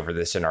glossed over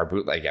this in our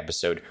bootleg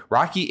episode,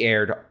 Rocky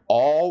aired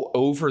all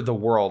over the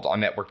world on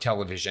network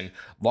television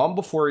long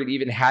before it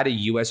even had a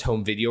U.S.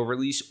 home video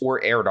release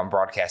or aired on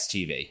broadcast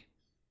TV.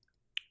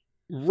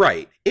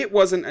 Right. It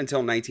wasn't until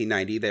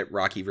 1990 that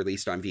Rocky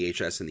released on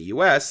VHS in the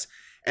US,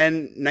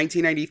 and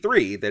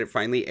 1993 that it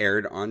finally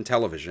aired on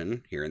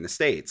television here in the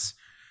States.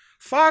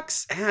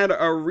 Fox had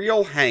a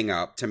real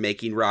hang-up to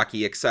making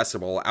Rocky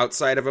accessible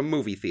outside of a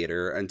movie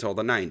theater until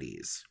the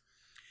 90s.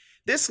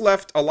 This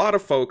left a lot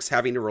of folks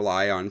having to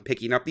rely on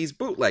picking up these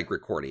bootleg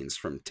recordings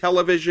from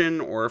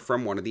television or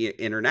from one of the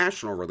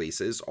international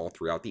releases all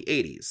throughout the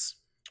 80s.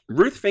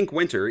 Ruth Fink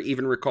Winter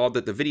even recalled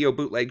that the video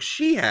bootleg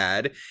she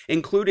had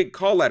included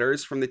call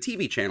letters from the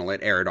TV channel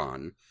it aired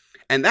on,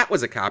 and that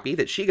was a copy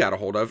that she got a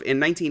hold of in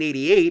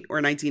 1988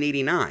 or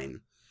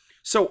 1989.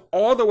 So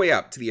all the way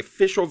up to the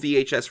official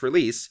VHS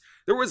release,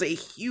 there was a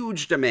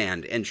huge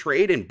demand and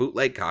trade in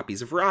bootleg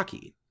copies of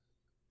Rocky.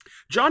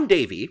 John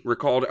Davey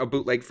recalled a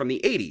bootleg from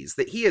the 80s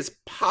that he is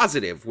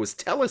positive was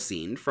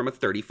telesened from a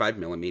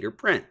 35mm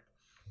print.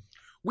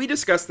 We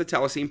discussed the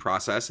telescene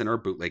process in our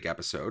bootleg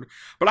episode,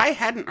 but I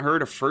hadn't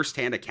heard a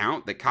first-hand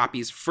account that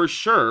copies for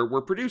sure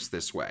were produced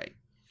this way.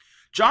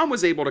 John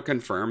was able to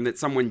confirm that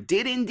someone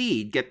did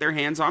indeed get their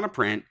hands on a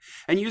print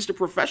and used a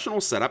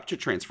professional setup to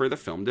transfer the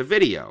film to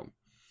video.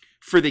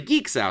 For the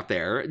geeks out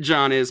there,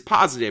 John is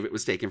positive it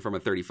was taken from a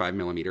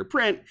 35mm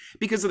print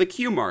because of the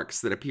Q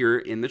marks that appear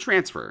in the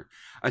transfer.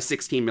 A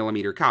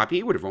 16mm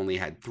copy would have only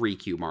had 3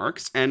 Q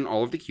marks, and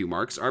all of the Q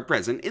marks are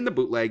present in the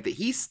bootleg that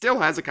he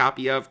still has a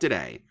copy of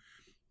today.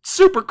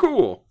 Super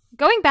cool!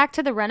 Going back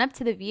to the run-up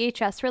to the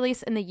VHS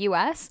release in the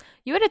US,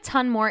 you had a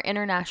ton more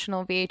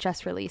international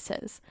VHS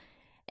releases.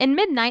 In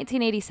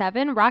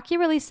mid-1987, Rocky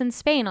released in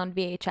Spain on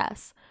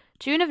VHS.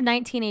 June of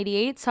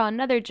 1988 saw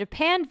another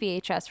Japan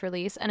VHS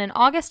release, and in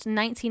August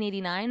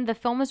 1989, the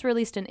film was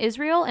released in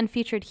Israel and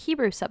featured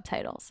Hebrew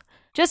subtitles.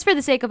 Just for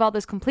the sake of all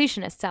those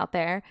completionists out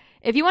there,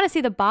 if you want to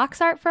see the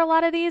box art for a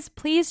lot of these,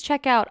 please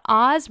check out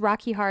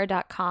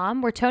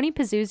OzRockyHorror.com, where Tony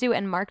Pazuzu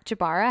and Mark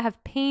Jabara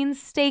have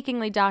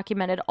painstakingly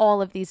documented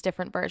all of these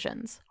different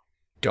versions.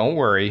 Don't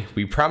worry,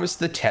 we promise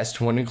the test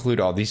won't include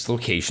all these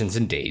locations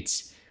and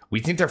dates. We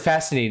think they're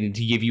fascinating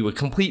to give you a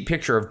complete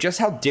picture of just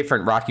how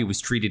different Rocky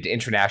was treated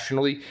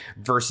internationally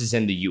versus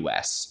in the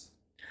US.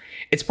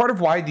 It's part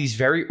of why these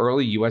very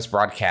early US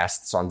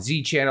broadcasts on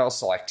Z Channel,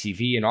 Select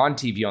TV, and On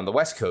TV on the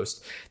West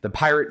Coast, the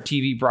pirate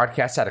TV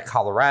broadcasts out of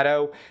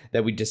Colorado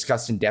that we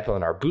discussed in depth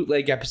in our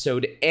bootleg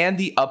episode, and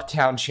the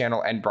Uptown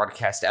Channel and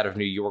broadcast out of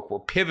New York were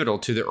pivotal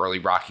to the early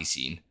Rocky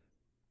scene.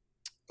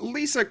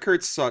 Lisa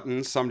Kurtz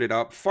Sutton summed it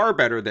up far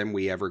better than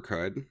we ever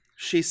could.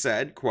 She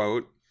said,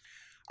 quote,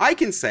 "I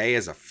can say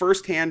as a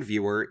first-hand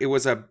viewer, it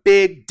was a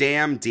big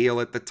damn deal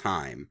at the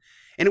time.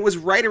 And it was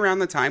right around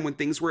the time when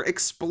things were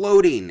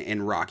exploding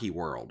in Rocky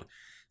World.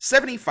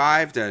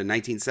 75 to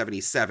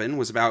 1977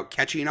 was about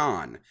catching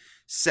on.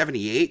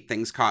 78,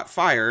 things caught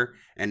fire.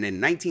 And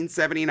in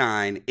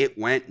 1979, it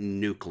went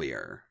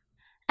nuclear."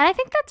 And I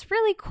think that's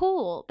really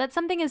cool, that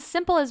something as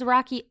simple as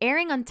Rocky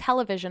airing on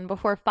television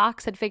before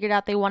Fox had figured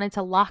out they wanted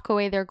to lock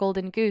away their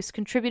golden goose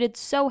contributed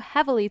so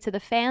heavily to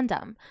the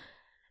fandom.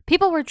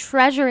 People were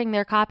treasuring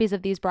their copies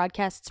of these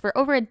broadcasts for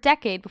over a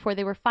decade before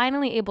they were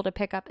finally able to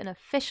pick up an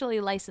officially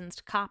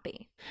licensed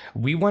copy.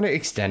 We want to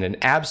extend an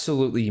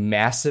absolutely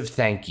massive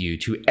thank you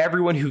to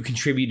everyone who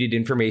contributed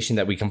information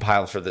that we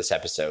compiled for this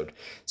episode.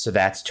 So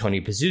that's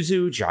Tony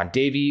Pazuzu, John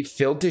Davey,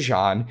 Phil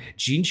DeJean,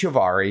 Gene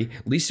Chiavari,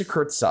 Lisa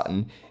Kurtz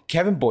Sutton,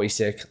 Kevin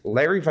Boysick,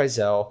 Larry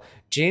Vizel,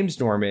 James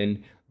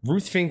Norman,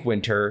 Ruth Fink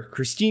Winter,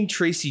 Christine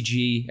Tracy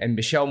G, and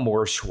Michelle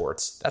Moore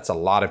Schwartz. That's a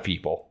lot of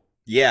people.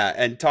 Yeah,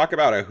 and talk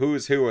about a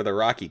who's who of the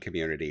Rocky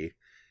community.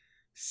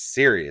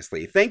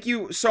 Seriously, thank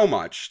you so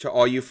much to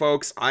all you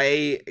folks.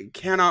 I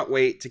cannot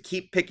wait to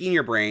keep picking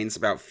your brains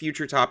about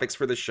future topics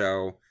for the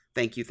show.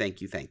 Thank you,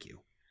 thank you, thank you.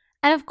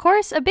 And of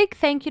course, a big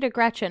thank you to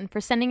Gretchen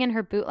for sending in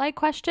her bootleg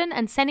question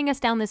and sending us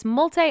down this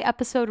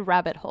multi-episode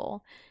rabbit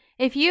hole.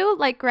 If you,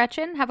 like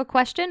Gretchen, have a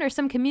question or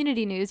some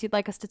community news you'd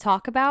like us to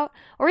talk about,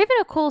 or even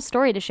a cool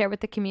story to share with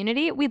the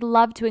community, we'd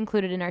love to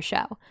include it in our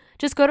show.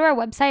 Just go to our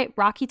website,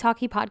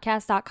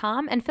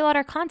 rockytalkypodcast.com, and fill out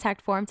our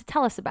contact form to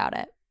tell us about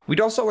it.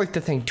 We'd also like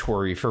to thank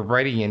Tori for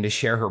writing in to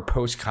share her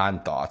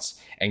post-con thoughts,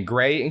 and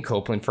Gray and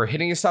Copeland for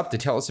hitting us up to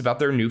tell us about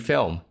their new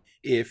film.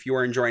 If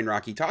you're enjoying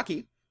Rocky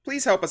Talkie,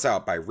 please help us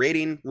out by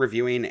rating,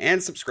 reviewing,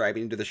 and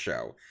subscribing to the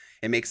show.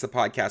 It makes the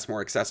podcast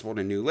more accessible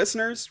to new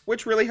listeners,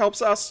 which really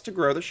helps us to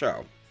grow the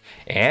show.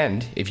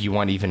 And if you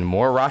want even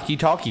more Rocky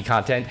Talkie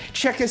content,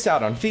 check us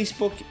out on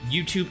Facebook,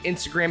 YouTube,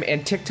 Instagram,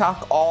 and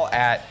TikTok, all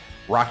at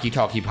Rocky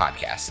Talkie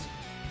Podcast.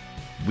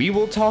 We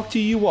will talk to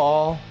you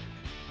all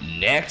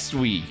next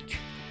week.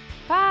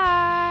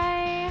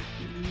 Bye!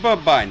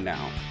 Bye-bye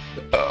now.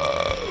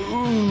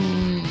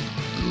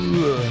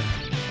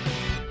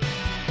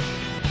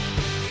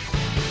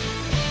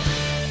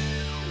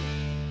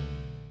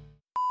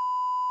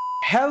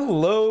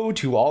 Hello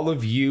to all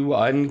of you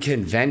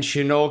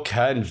unconventional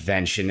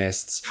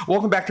conventionists.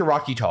 Welcome back to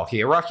Rocky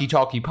Talkie, a Rocky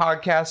Talkie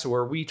podcast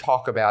where we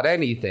talk about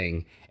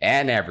anything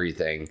and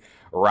everything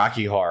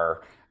Rocky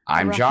Horror.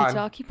 I'm Rocky John.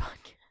 Talkie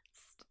Podcast.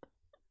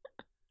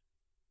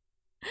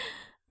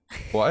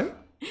 What?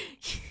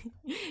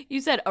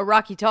 You said a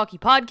Rocky Talkie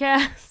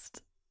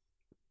Podcast.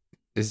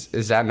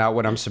 Is that not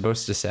what I'm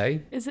supposed to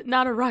say? Is it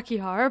not a Rocky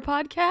Horror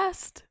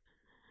Podcast?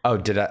 Oh,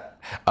 did I?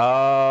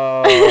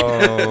 Oh,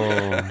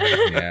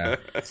 yeah.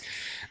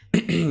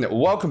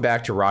 Welcome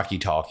back to Rocky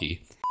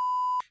Talkie.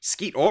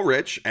 Skeet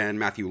Ulrich and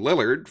Matthew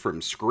Lillard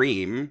from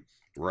Scream,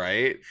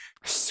 right?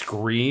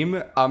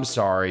 Scream? I'm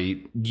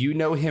sorry. You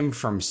know him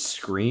from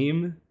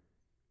Scream?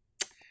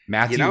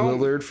 Matthew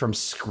Lillard from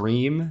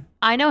Scream?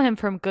 I know him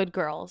from Good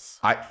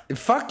Girls.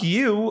 Fuck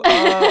you.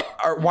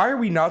 Why are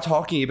we not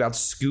talking about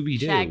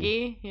Scooby-Doo?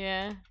 Shaggy,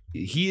 yeah.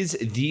 He is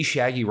the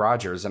Shaggy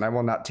Rogers, and I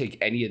will not take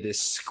any of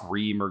this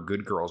Scream or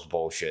Good Girls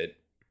bullshit.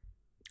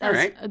 All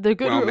right. The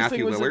Good Girls Matthew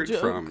thing was Lillard a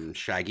joke. from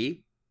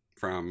Shaggy,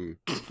 from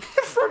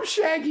From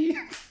Shaggy.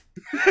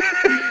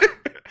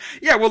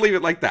 Yeah, we'll leave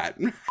it like that.